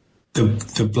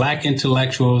Black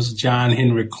intellectuals, John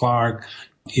Henrik Clarke,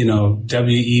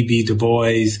 W.E.B. Du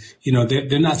Bois,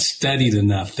 they're not studied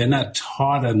enough. They're not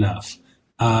taught enough.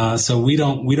 So we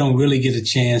don't really get a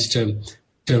chance to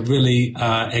really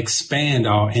expand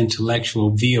our intellectual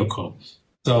vehicle.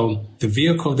 So the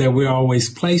vehicle that we're always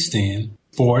placed in,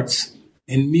 sports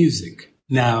and music.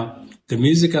 Now, the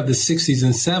music of the 60s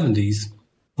and 70s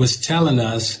was telling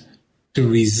us to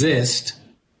resist,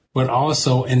 but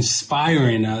also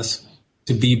inspiring us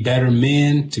to be better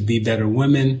men, to be better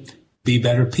women, be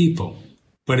better people.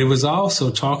 But it was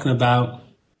also talking about,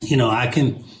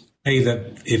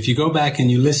 if you go back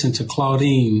and you listen to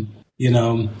Claudine,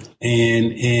 and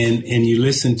you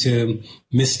listen to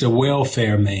Mr.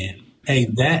 Welfare Man,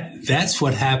 that's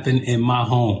what happened in my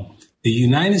home. The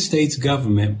United States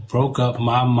government broke up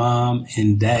my mom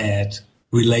and dad's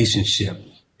relationship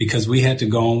because we had to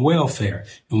go on welfare.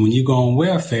 And when you go on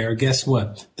welfare, guess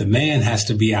what? The man has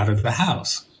to be out of the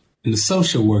house and the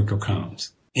social worker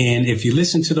comes. And if you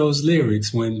listen to those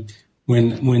lyrics, when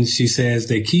she says,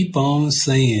 they keep on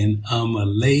saying, I'm a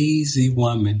lazy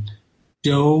woman,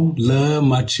 Joe, love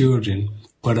my children,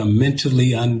 but I'm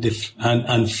mentally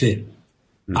unfit.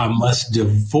 I must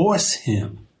divorce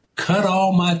him, cut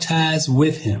all my ties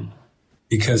with him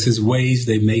because his ways,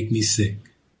 they make me sick.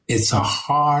 It's a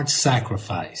hard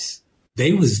sacrifice.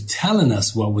 They was telling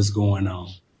us what was going on.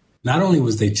 Not only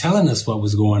was they telling us what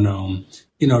was going on,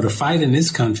 the fight in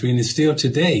this country, and it's still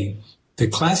today, the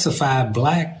classified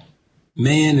Black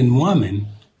man and woman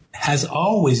has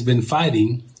always been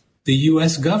fighting the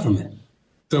U.S. government.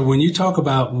 So when you talk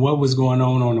about what was going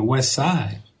on the West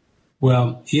Side,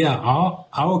 well, yeah,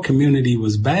 our community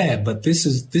was bad, but this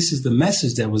is the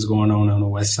message that was going on the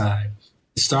West Side.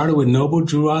 It started with Noble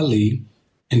Drew Ali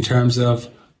in terms of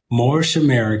Moorish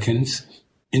Americans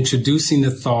introducing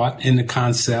the thought and the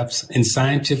concepts and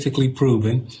scientifically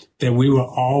proven that we were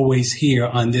always here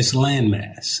on this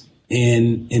landmass.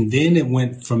 And then it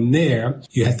went from there.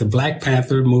 You had the Black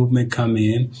Panther movement come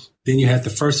in. Then you had the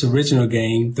first original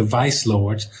gang, the Vice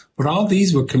Lords. But all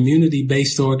these were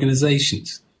community-based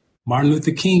organizations. Martin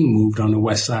Luther King moved on the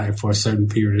West Side for a certain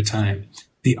period of time.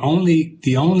 The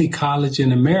only college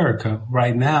in America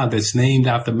right now that's named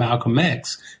after Malcolm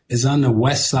X is on the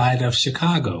West Side of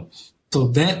Chicago. So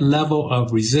that level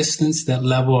of resistance, that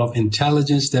level of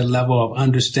intelligence, that level of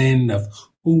understanding of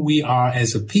who we are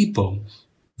as a people,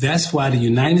 that's why the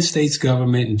United States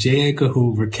government and J. Edgar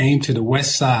Hoover came to the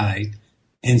West Side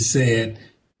and said,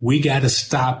 we got to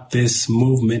stop this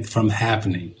movement from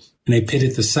happening. And they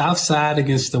pitted the South Side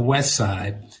against the West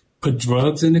Side, put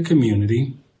drugs in the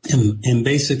community, and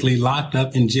basically locked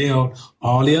up and jailed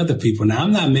all the other people. Now,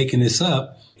 I'm not making this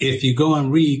up. If you go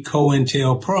and read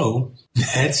COINTELPRO,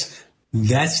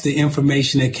 that's the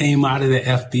information that came out of the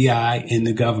FBI and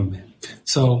the government.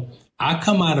 So I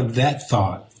come out of that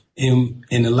thought. And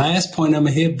the last point I'm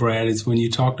going to hit, Brad, is when you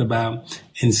talked about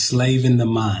enslaving the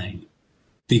mind.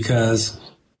 Because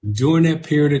during that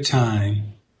period of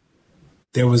time,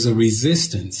 there was a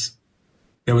resistance.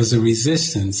 There was a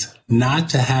resistance not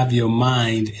to have your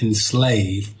mind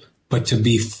enslaved, but to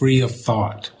be free of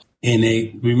thought. And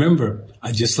remember,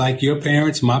 just like your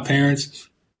parents, my parents,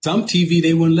 some TV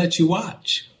they wouldn't let you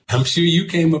watch. I'm sure you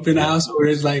came up in a house where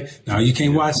it's like, no, you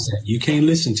can't watch that. You can't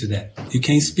listen to that. You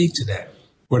can't speak to that.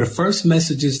 Well, the first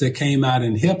messages that came out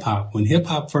in hip hop, when hip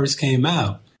hop first came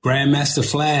out, Grandmaster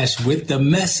Flash with the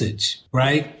message,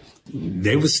 right?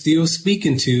 They were still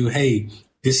speaking to, hey,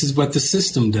 this is what the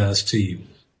system does to you.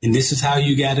 And this is how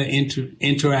you got to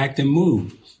interact and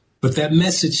move. But that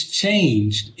message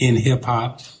changed in hip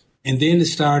hop. And then it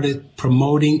started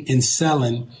promoting and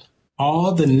selling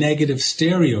all the negative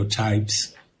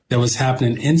stereotypes that was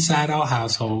happening inside our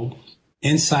household,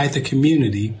 inside the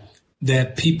community,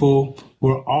 that people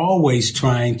were always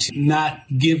trying to not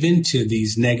give into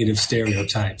these negative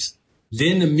stereotypes.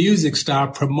 Then the music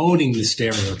started promoting the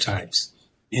stereotypes.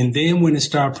 And then when it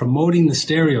started promoting the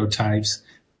stereotypes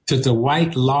to the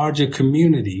white larger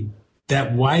community,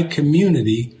 that white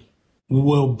community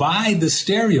will buy the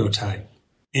stereotype,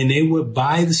 and they would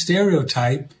buy the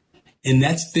stereotype, and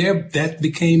that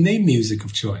became their music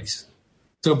of choice.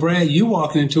 So Brad, you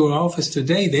walking into an office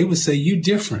today, they would say you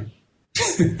different.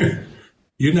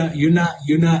 You're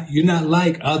not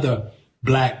like other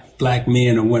black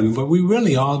men or women, but we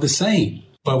really all the same.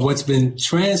 But what's been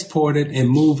transported and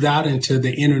moved out into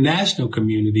the international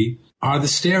community are the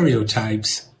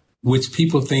stereotypes, which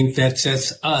people think that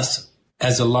sets us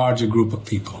as a larger group of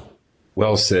people.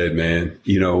 Well said, man.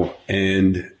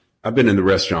 And I've been in the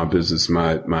restaurant business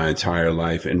my entire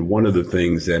life. And one of the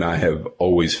things that I have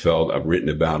always felt, I've written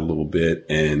about a little bit,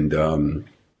 and,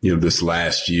 this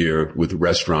last year with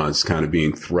restaurants kind of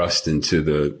being thrust into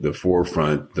the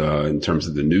forefront in terms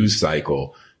of the news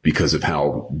cycle because of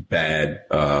how bad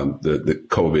the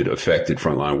COVID affected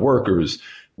frontline workers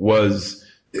was,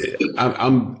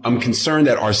 I'm concerned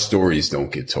that our stories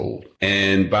don't get told.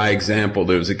 And by example,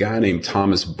 there was a guy named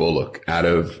Thomas Bullock out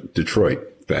of Detroit,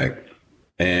 in fact,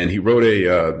 and he wrote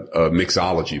a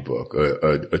mixology book,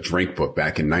 a drink book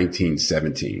back in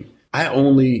 1917.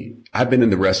 I've been in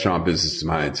the restaurant business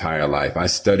my entire life. I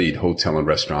studied hotel and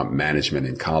restaurant management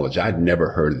in college. I'd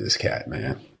never heard of this cat,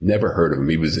 man. Never heard of him.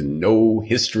 He was in no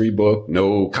history book,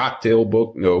 no cocktail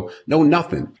book, no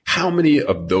nothing. How many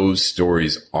of those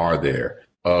stories are there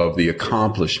of the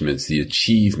accomplishments, the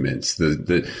achievements,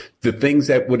 the things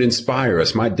that would inspire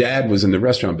us? My dad was in the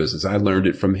restaurant business. I learned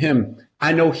it from him.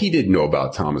 I know he didn't know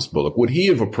about Thomas Bullock. Would he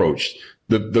have approached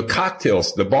the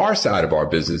cocktails, the bar side of our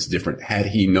business different had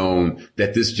he known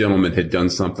that this gentleman had done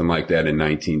something like that in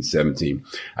 1917?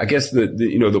 I guess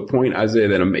the point, Isaiah,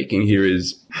 that I'm making here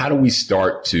is, how do we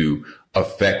start to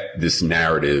affect this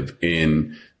narrative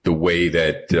in the way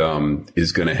that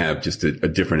is going to have just a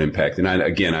different impact? And I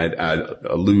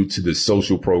allude to the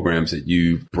social programs that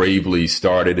you bravely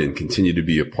started and continue to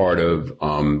be a part of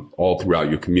all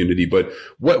throughout your community. But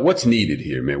what's needed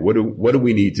here, man? What do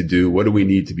we need to do? What do we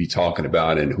need to be talking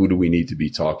about? And who do we need to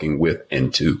be talking with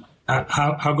and to?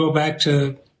 I'll go back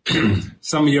to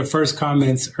some of your first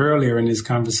comments earlier in this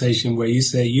conversation where you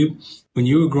say when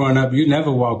you were growing up, you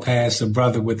never walked past a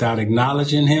brother without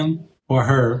acknowledging him or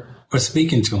her or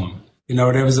speaking to him.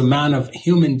 There was an amount of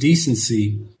human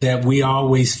decency that we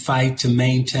always fight to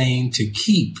maintain, to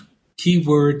keep,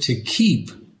 keyword to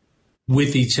keep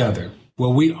with each other.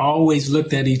 Well, we always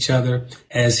looked at each other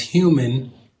as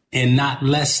human and not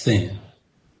less than.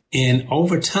 And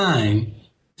over time,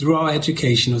 through our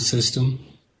educational system,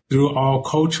 through all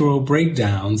cultural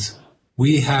breakdowns,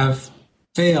 we have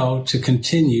failed to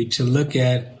continue to look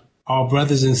at our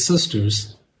brothers and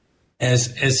sisters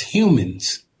as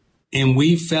humans. And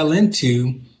we fell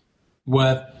into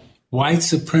what white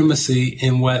supremacy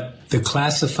and what the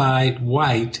classified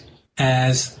white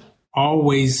has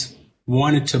always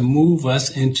wanted to move us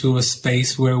into a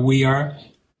space where we are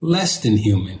less than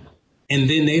human. And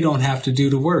then they don't have to do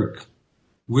the work.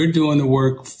 We're doing the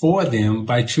work for them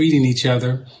by treating each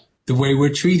other the way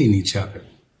we're treating each other.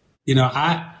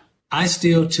 I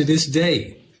still to this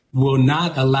day will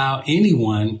not allow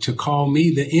anyone to call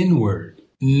me the N-word.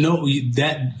 No,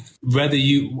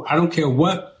 I don't care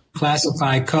what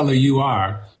classified color you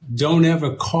are, don't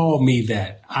ever call me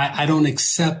that. I don't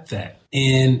accept that.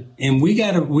 And we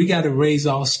gotta raise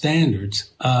all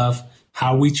standards of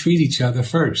how we treat each other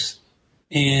first.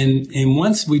 And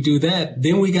once we do that,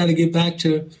 then we gotta get back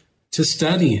to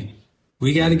studying.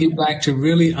 We gotta get back to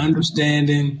really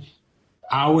understanding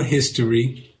our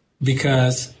history,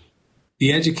 because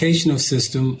the educational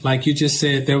system, like you just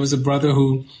said, there was a brother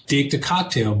who did the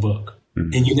cocktail book,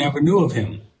 and you never knew of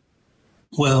him.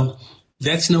 Well,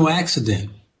 that's no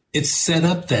accident. It's set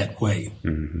up that way.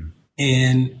 Mm-hmm.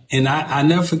 And I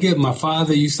never forget, my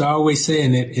father used to always say,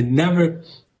 and it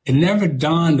never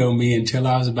dawned on me until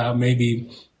I was about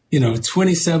maybe,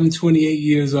 27, 28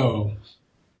 years old.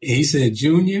 He said,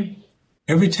 Junior,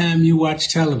 every time you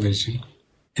watch television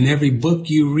and every book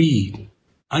you read,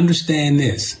 understand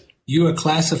this. You are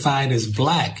classified as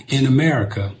Black in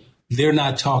America. They're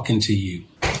not talking to you.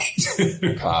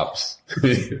 Pops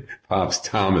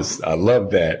Thomas. I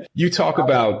love that. You talk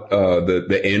about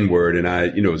the N-word, and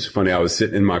it's funny. I was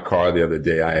sitting in my car the other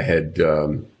day.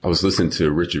 I was listening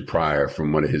to Richard Pryor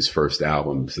from one of his first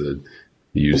albums.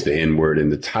 He used the N-word in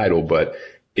the title, but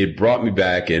it brought me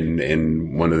back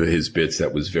in one of his bits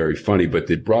that was very funny. But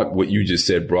what you just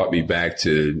said brought me back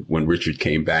to when Richard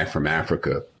came back from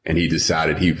Africa. And he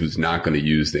decided he was not going to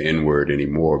use the N-word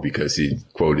anymore because he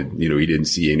quoted, he didn't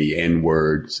see any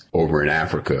N-words over in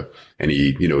Africa. And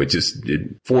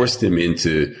it forced him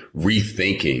into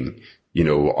rethinking,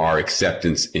 our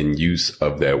acceptance and use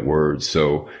of that word.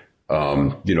 So,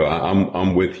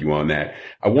 I'm with you on that.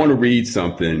 I want to read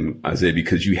something, Isaiah,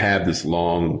 because you have this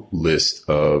long list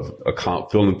of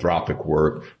philanthropic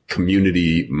work,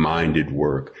 community minded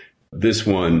work. This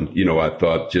one, I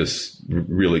thought just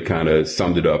really kind of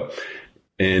summed it up.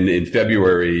 And in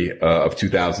February of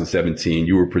 2017,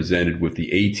 you were presented with the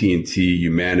AT&T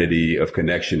Humanity of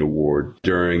Connection Award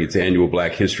during its annual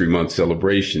Black History Month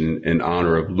celebration in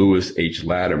honor of Lewis H.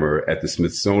 Latimer at the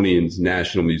Smithsonian's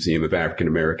National Museum of African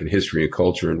American History and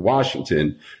Culture in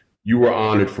Washington. You were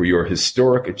honored for your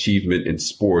historic achievement in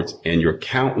sports and your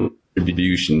countless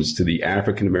contributions to the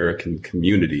African American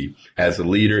community as a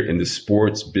leader in the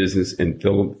sports, business, and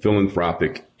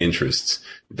philanthropic interests.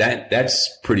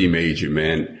 That's pretty major,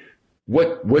 man.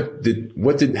 How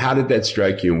did that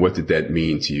strike you, and what did that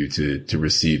mean to you to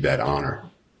receive that honor?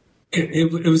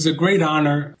 It was a great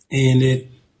honor, and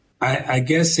I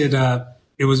guess it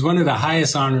was one of the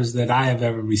highest honors that I have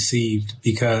ever received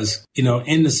because,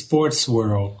 in the sports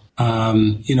world,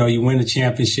 you win a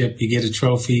championship, you get a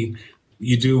trophy,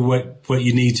 you do what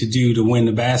you need to do to win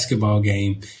the basketball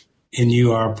game, and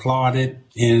you are applauded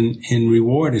and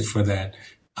rewarded for that.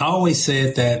 I always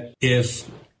said that if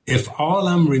all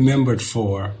I'm remembered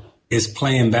for is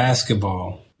playing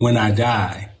basketball when I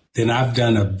die, then I've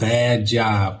done a bad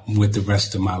job with the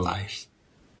rest of my life.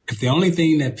 If the only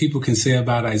thing that people can say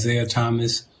about Isaiah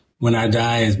Thomas when I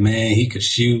die is, man, he could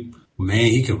shoot, man,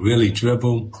 he could really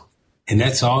dribble, and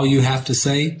that's all you have to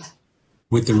say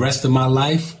with the rest of my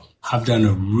life, I've done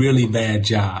a really bad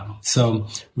job. So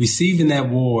receiving that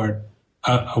award,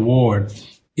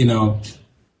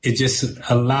 it just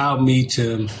allowed me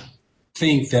to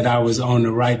think that I was on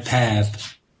the right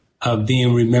path of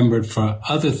being remembered for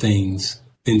other things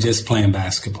than just playing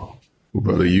basketball. Well,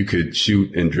 brother, you could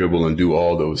shoot and dribble and do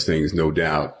all those things, no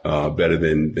doubt, better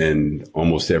than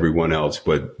almost everyone else.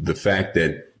 But the fact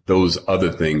that those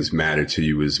other things matter to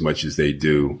you as much as they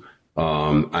do,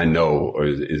 I know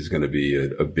is going to be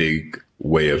a big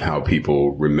way of how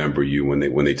people remember you when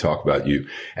they talk about you.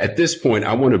 At this point,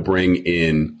 I want to bring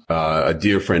in a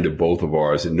dear friend of both of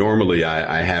ours. And normally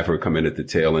I have her come in at the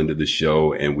tail end of the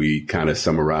show and we kind of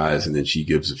summarize and then she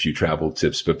gives a few travel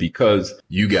tips. But because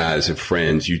you guys are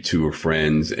friends, you two are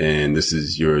friends, and this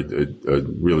is a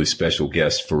really special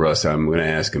guest for us, I'm going to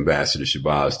ask Ambassador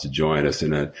Shabazz to join us.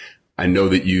 And I know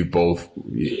that you both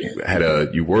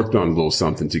you worked on a little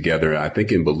something together, I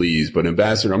think in Belize, but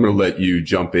Ambassador, I'm going to let you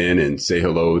jump in and say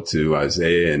hello to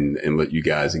Isaiah and let you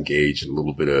guys engage in a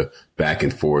little bit of back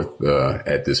and forth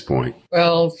at this point.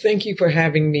 Well, thank you for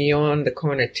having me on the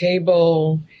corner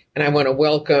table. And I want to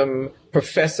welcome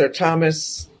Professor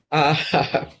Thomas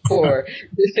for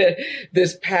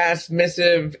this past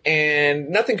missive. And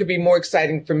nothing could be more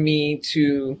exciting for me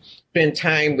to spend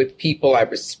time with people I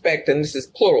respect. And this is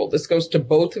plural. This goes to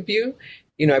both of you.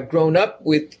 I've grown up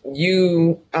with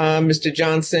you, Mr.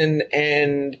 Johnson,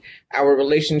 and our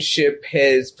relationship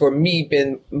has, for me,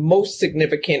 been most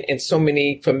significant in so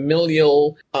many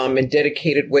familial and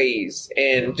dedicated ways.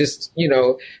 And just,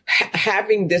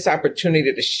 having this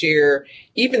opportunity to share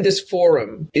even this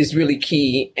forum is really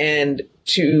key. And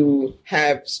to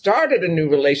have started a new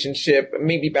relationship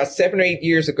maybe about 7 or 8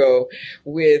 years ago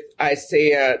with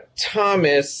Isaiah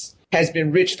Thomas has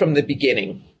been rich from the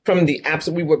beginning. From the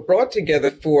absolute, we were brought together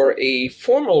for a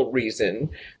formal reason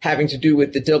having to do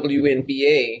with the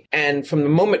WNBA. And from the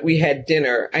moment we had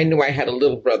dinner, I knew I had a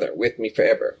little brother with me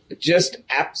forever. Just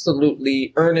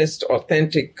absolutely earnest,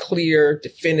 authentic, clear,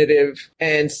 definitive,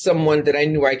 and someone that I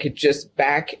knew I could just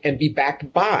back and be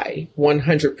backed by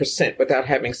 100% without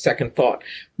having second thought.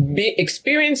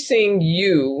 Experiencing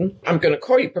you, I'm going to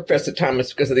call you Professor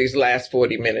Thomas because of these last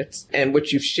 40 minutes and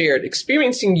what you've shared,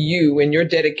 experiencing you and your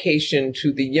dedication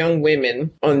to the young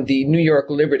women on the New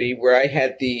York Liberty, where I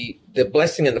had the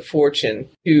blessing and the fortune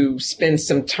to spend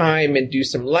some time and do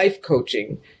some life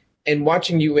coaching, and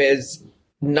watching you as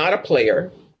not a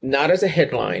player, not as a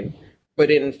headline, but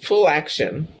in full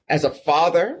action as a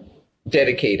father,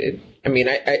 dedicated. I mean,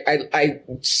 I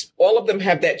all of them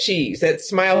have that cheese, that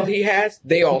smile he has.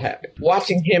 They all have it.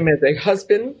 Watching him as a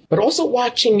husband, but also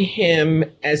watching him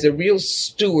as a real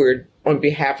steward on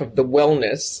behalf of the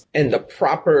wellness and the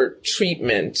proper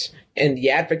treatment and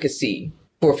the advocacy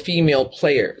for female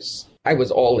players. I was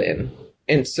all in.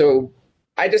 And so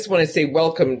I just want to say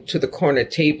welcome to the corner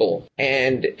table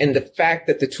and the fact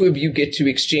that the two of you get to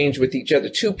exchange with each other,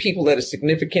 two people that are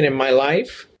significant in my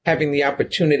life, having the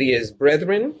opportunity as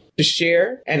brethren to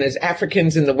share and as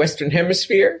Africans in the Western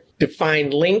Hemisphere to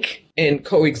find link and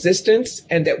coexistence,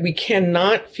 and that we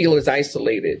cannot feel as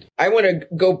isolated. I want to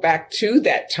go back to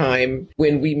that time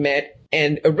when we met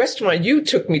and a restaurant you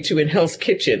took me to in Hell's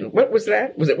Kitchen. What was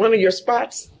that? Was it one of your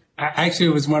spots? Actually,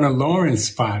 it was one of Lauren's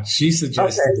spots. She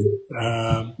suggested it.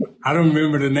 I don't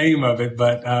remember the name of it,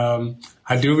 but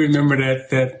I do remember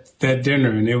that dinner,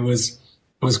 and it was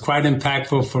quite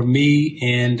impactful for me.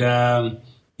 And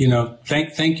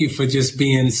thank you for just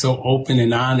being so open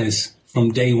and honest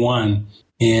from day one,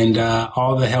 and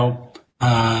all the help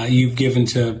you've given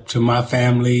to my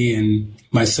family and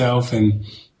myself, and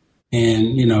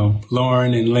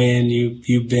Lauren and Lynn.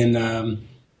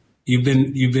 You've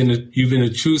been a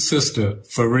true sister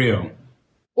for real.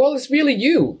 Well, it's really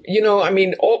you.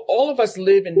 All of us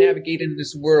live and navigate in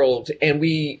this world, and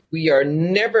we are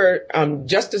never,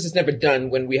 justice is never done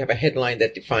when we have a headline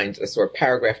that defines us or a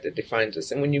paragraph that defines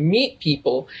us. And when you meet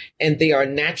people and they are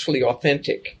naturally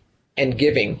authentic and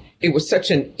giving, it was such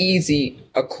an easy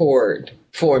accord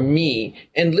for me.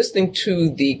 And listening to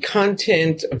the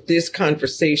content of this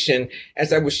conversation,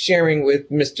 as I was sharing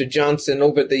with Mr. Johnson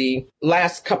over the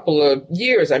last couple of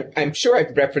years, I'm sure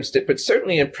I've referenced it, but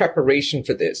certainly in preparation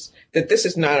for this, that this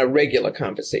is not a regular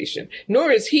conversation,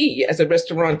 nor is he as a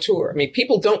restaurateur. I mean,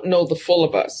 people don't know the full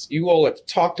of us. You all have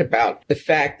talked about the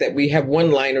fact that we have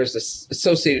one-liners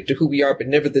associated to who we are, but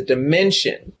never the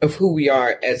dimension of who we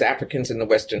are as Africans in the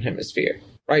Western Hemisphere.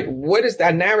 Right? What is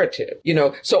that narrative?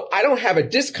 So I don't have a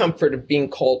discomfort of being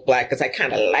called Black because I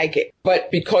kind of like it. But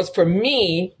because for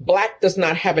me, Black does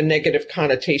not have a negative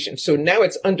connotation. So now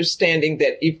it's understanding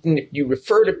that even if you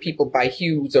refer to people by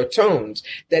hues or tones,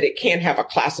 that it can't have a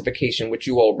classification, which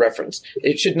you all referenced.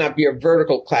 It should not be a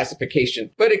vertical classification,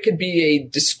 but it could be a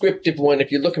descriptive one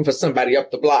if you're looking for somebody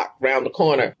up the block, round the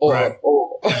corner, or right.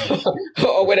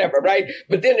 or whatever, right?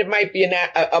 But then it might be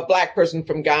a Black person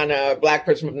from Ghana, a Black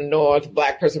person from the North, a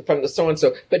Black person from the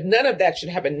so-and-so, but none of that should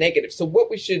have a negative. So what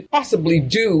we should possibly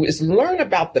do is learn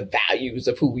about the values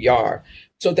of who we are,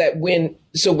 so that when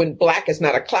Black is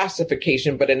not a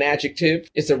classification, but an adjective,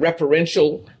 it's a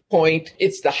referential point,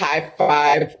 it's the high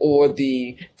five or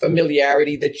the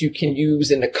familiarity that you can use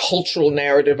in the cultural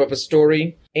narrative of a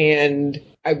story. And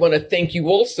I want to thank you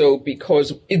also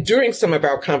because during some of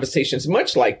our conversations,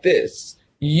 much like this,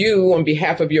 you, on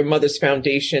behalf of your Mother's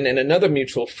Foundation and another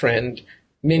mutual friend,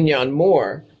 Mignon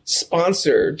Moore,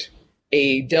 sponsored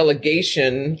a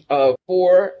delegation of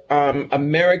 4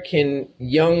 American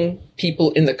young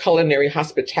people in the culinary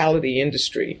hospitality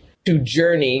industry to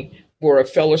journey for a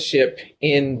fellowship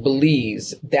in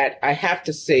Belize that I have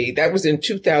to say, that was in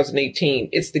 2018.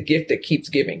 It's the gift that keeps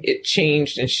giving. It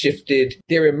changed and shifted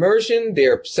their immersion,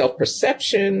 their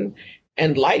self-perception,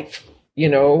 and life,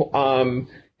 and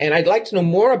I'd like to know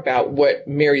more about what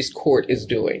Mary's Court is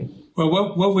doing.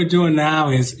 Well, what we're doing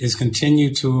now is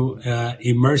continue to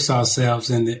immerse ourselves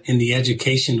in the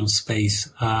educational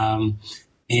space, and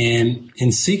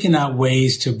in seeking out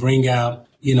ways to bring out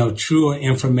truer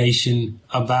information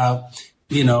about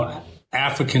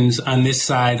Africans on this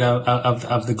side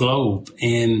of the globe,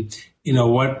 and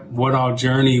what our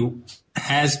journey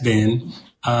has been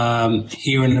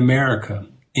here in America,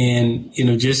 and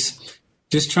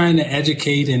just trying to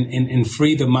educate and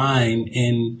free the mind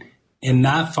and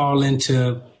not fall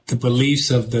into the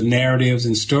beliefs of the narratives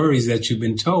and stories that you've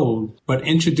been told, but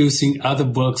introducing other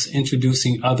books,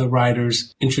 introducing other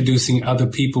writers, introducing other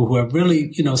people who have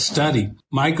really, studied.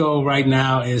 My goal right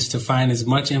now is to find as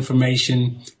much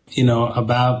information,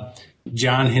 about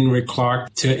John Henrik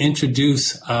Clarke to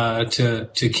introduce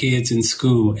to kids in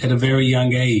school at a very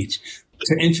young age,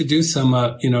 to introduce some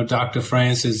of, Dr.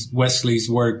 Francis Wesley's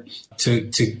work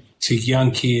to young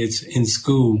kids in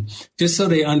school, just so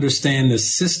they understand the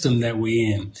system that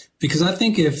we're in. Because I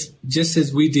think if, just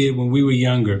as we did when we were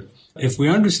younger, if we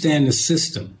understand the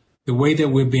system, the way that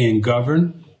we're being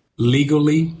governed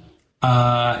legally,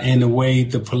 and the way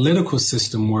the political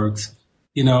system works,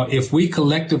 if we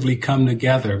collectively come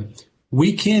together,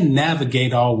 we can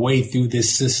navigate our way through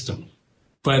this system.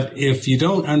 But if you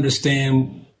don't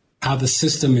understand how the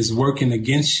system is working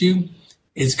against you,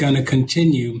 it's going to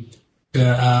continue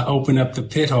to open up the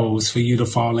pit holes for you to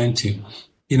fall into.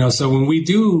 So when we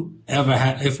do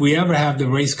if we ever have the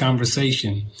race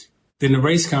conversation, then the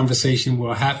race conversation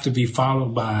will have to be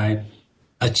followed by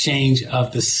a change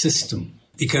of the system.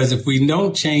 Because if we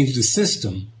don't change the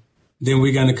system, then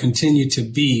we're going to continue to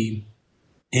be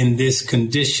in this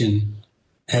condition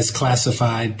as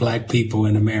classified Black people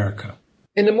in America.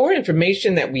 And the more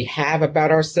information that we have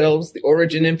about ourselves, the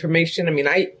origin information,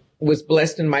 I was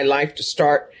blessed in my life to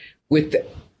start with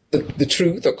the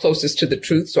truth or closest to the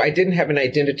truth. So I didn't have an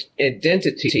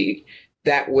identity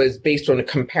that was based on a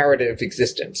comparative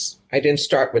existence. I didn't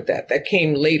start with that. That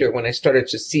came later when I started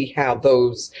to see how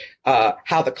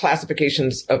how the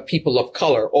classifications of people of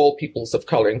color, all peoples of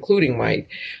color, including white,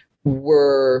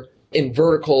 were in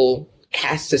vertical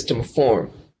caste system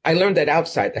form. I learned that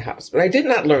outside the house, but I did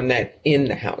not learn that in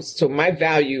the house. So my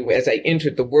value as I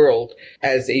entered the world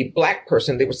as a Black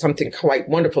person, there was something quite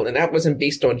wonderful. And that wasn't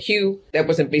based on hue. That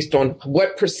wasn't based on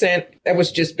what percent. That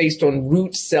was just based on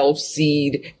root, self,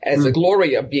 seed, as a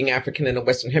glory of being African in the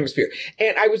Western Hemisphere.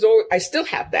 And I still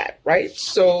have that, right?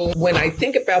 So when I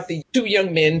think about the 2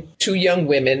 young men, 2 young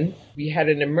women, we had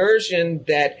an immersion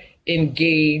that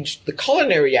engaged the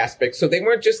culinary aspect. So they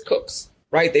weren't just cooks.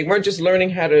 Right? They weren't just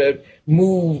learning how to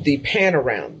move the pan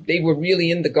around. They were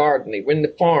really in the garden. They were in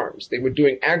the farms. They were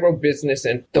doing agribusiness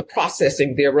and the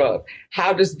processing thereof.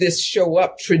 How does this show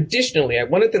up traditionally? I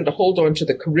wanted them to hold on to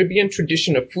the Caribbean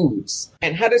tradition of foods.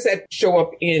 And how does that show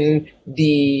up in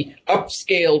the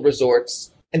upscale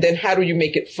resorts? And then how do you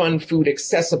make it fun food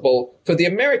accessible for the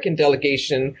American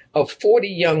delegation of 40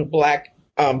 young Black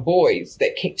boys,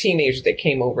 teenagers that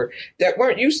came over that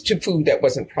weren't used to food that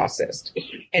wasn't processed,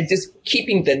 and just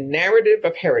keeping the narrative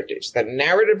of heritage, the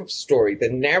narrative of story, the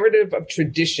narrative of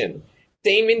tradition,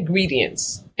 same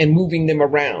ingredients, and moving them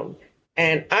around.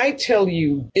 And I tell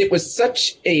you, it was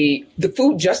the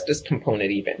food justice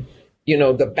component even,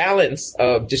 the balance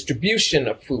of distribution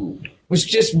of food was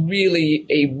just really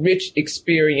a rich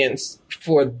experience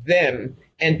for them.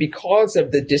 And because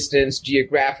of the distance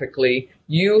geographically,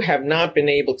 you have not been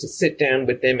able to sit down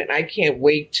with them. And I can't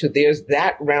wait till there's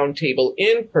that round table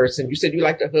in person. You said you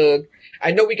like to hug.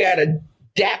 I know we got to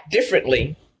dap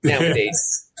differently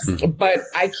nowadays, but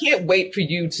I can't wait for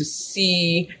you to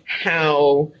see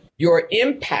how your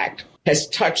impact has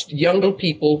touched younger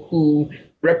people who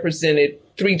represented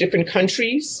 3 different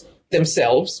countries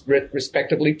themselves,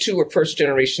 respectively. 2 are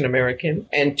first-generation American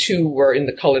and 2 were in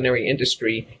the culinary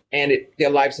industry, and their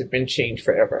lives have been changed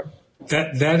forever.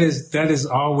 That is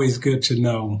always good to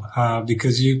know,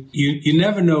 because you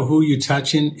never know who you're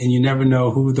touching, and you never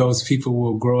know who those people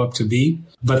will grow up to be.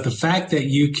 But the fact that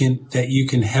you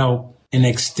can help and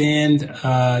extend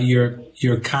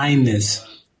your kindness,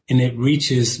 and it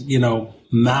reaches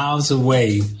miles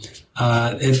away.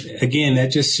 Again, that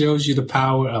just shows you the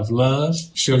power of love,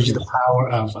 shows you the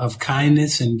power of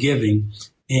kindness and giving.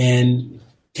 And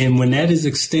when that is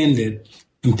extended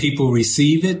and people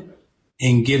receive it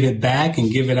and give it back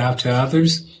and give it out to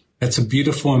others, that's a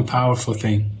beautiful and powerful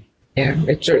thing. Yeah,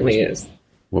 it certainly is.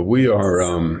 Well, we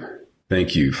are,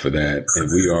 thank you for that.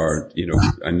 And we are,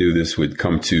 I knew this would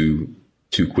come too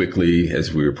quickly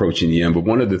as we're approaching the end. But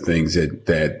one of the things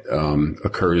that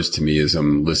occurs to me as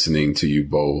I'm listening to you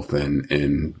both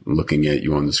and looking at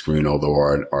you on the screen, although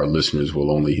our listeners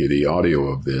will only hear the audio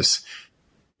of this,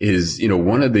 is,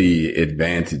 one of the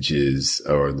advantages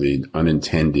or the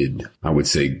unintended, I would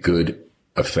say, good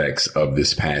effects of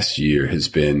this past year has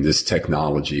been this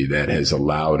technology that has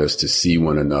allowed us to see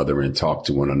one another and talk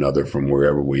to one another from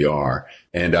wherever we are.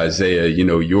 And Isaiah,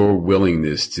 your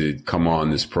willingness to come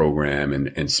on this program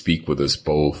and speak with us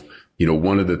both,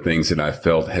 one of the things that I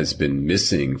felt has been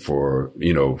missing for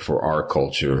our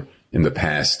culture in the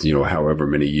past, however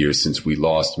many years since we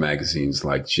lost magazines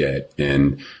like Jet,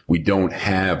 and we don't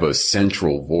have a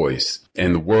central voice.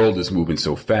 And the world is moving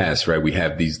so fast, right? We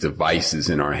have these devices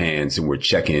in our hands and we're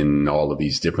checking all of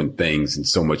these different things and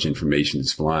so much information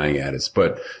is flying at us.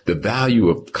 But the value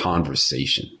of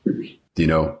conversation,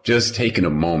 just taking a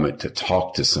moment to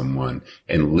talk to someone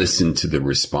and listen to the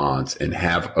response and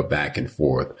have a back and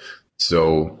forth.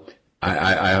 So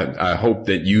I hope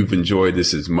that you've enjoyed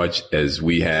this as much as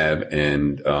we have.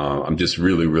 And I'm just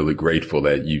really, really grateful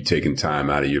that you've taken time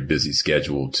out of your busy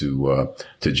schedule to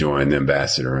join the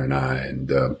ambassador and I,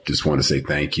 and just want to say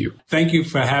thank you. Thank you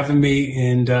for having me.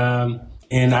 And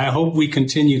I hope we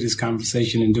continue this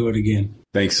conversation and do it again.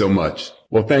 Thanks so much.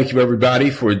 Well, thank you, everybody,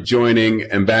 for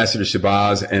joining Ambassador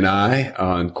Shabazz and I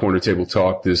on Corner Table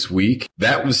Talk this week.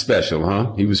 That was special,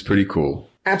 huh? He was pretty cool.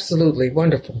 Absolutely.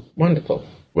 Wonderful. Wonderful.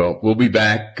 Well, we'll be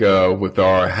back with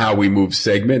our How We Move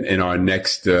segment in our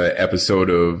next episode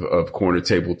of Corner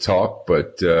Table Talk.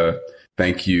 But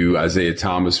thank you, Isaiah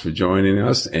Thomas, for joining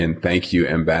us. And thank you,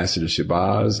 Ambassador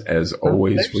Shabazz, as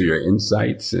always, for your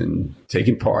insights and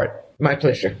taking part. My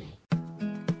pleasure.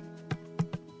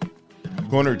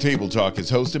 Corner Table Talk is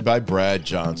hosted by Brad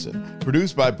Johnson,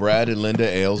 produced by Brad and Linda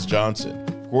Ailes Johnson,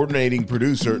 coordinating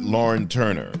producer Lauren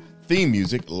Turner, theme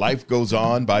music Life Goes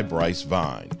On by Bryce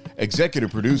Vine,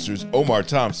 executive producers Omar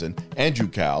Thompson, Andrew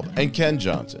Kalb, and Ken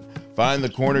Johnson. Find the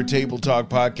Corner Table Talk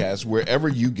podcast wherever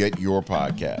you get your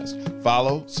podcast.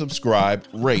 Follow, subscribe,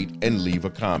 rate, and leave a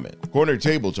comment. Corner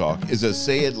Table Talk is a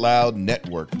Say It Loud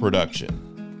Network production.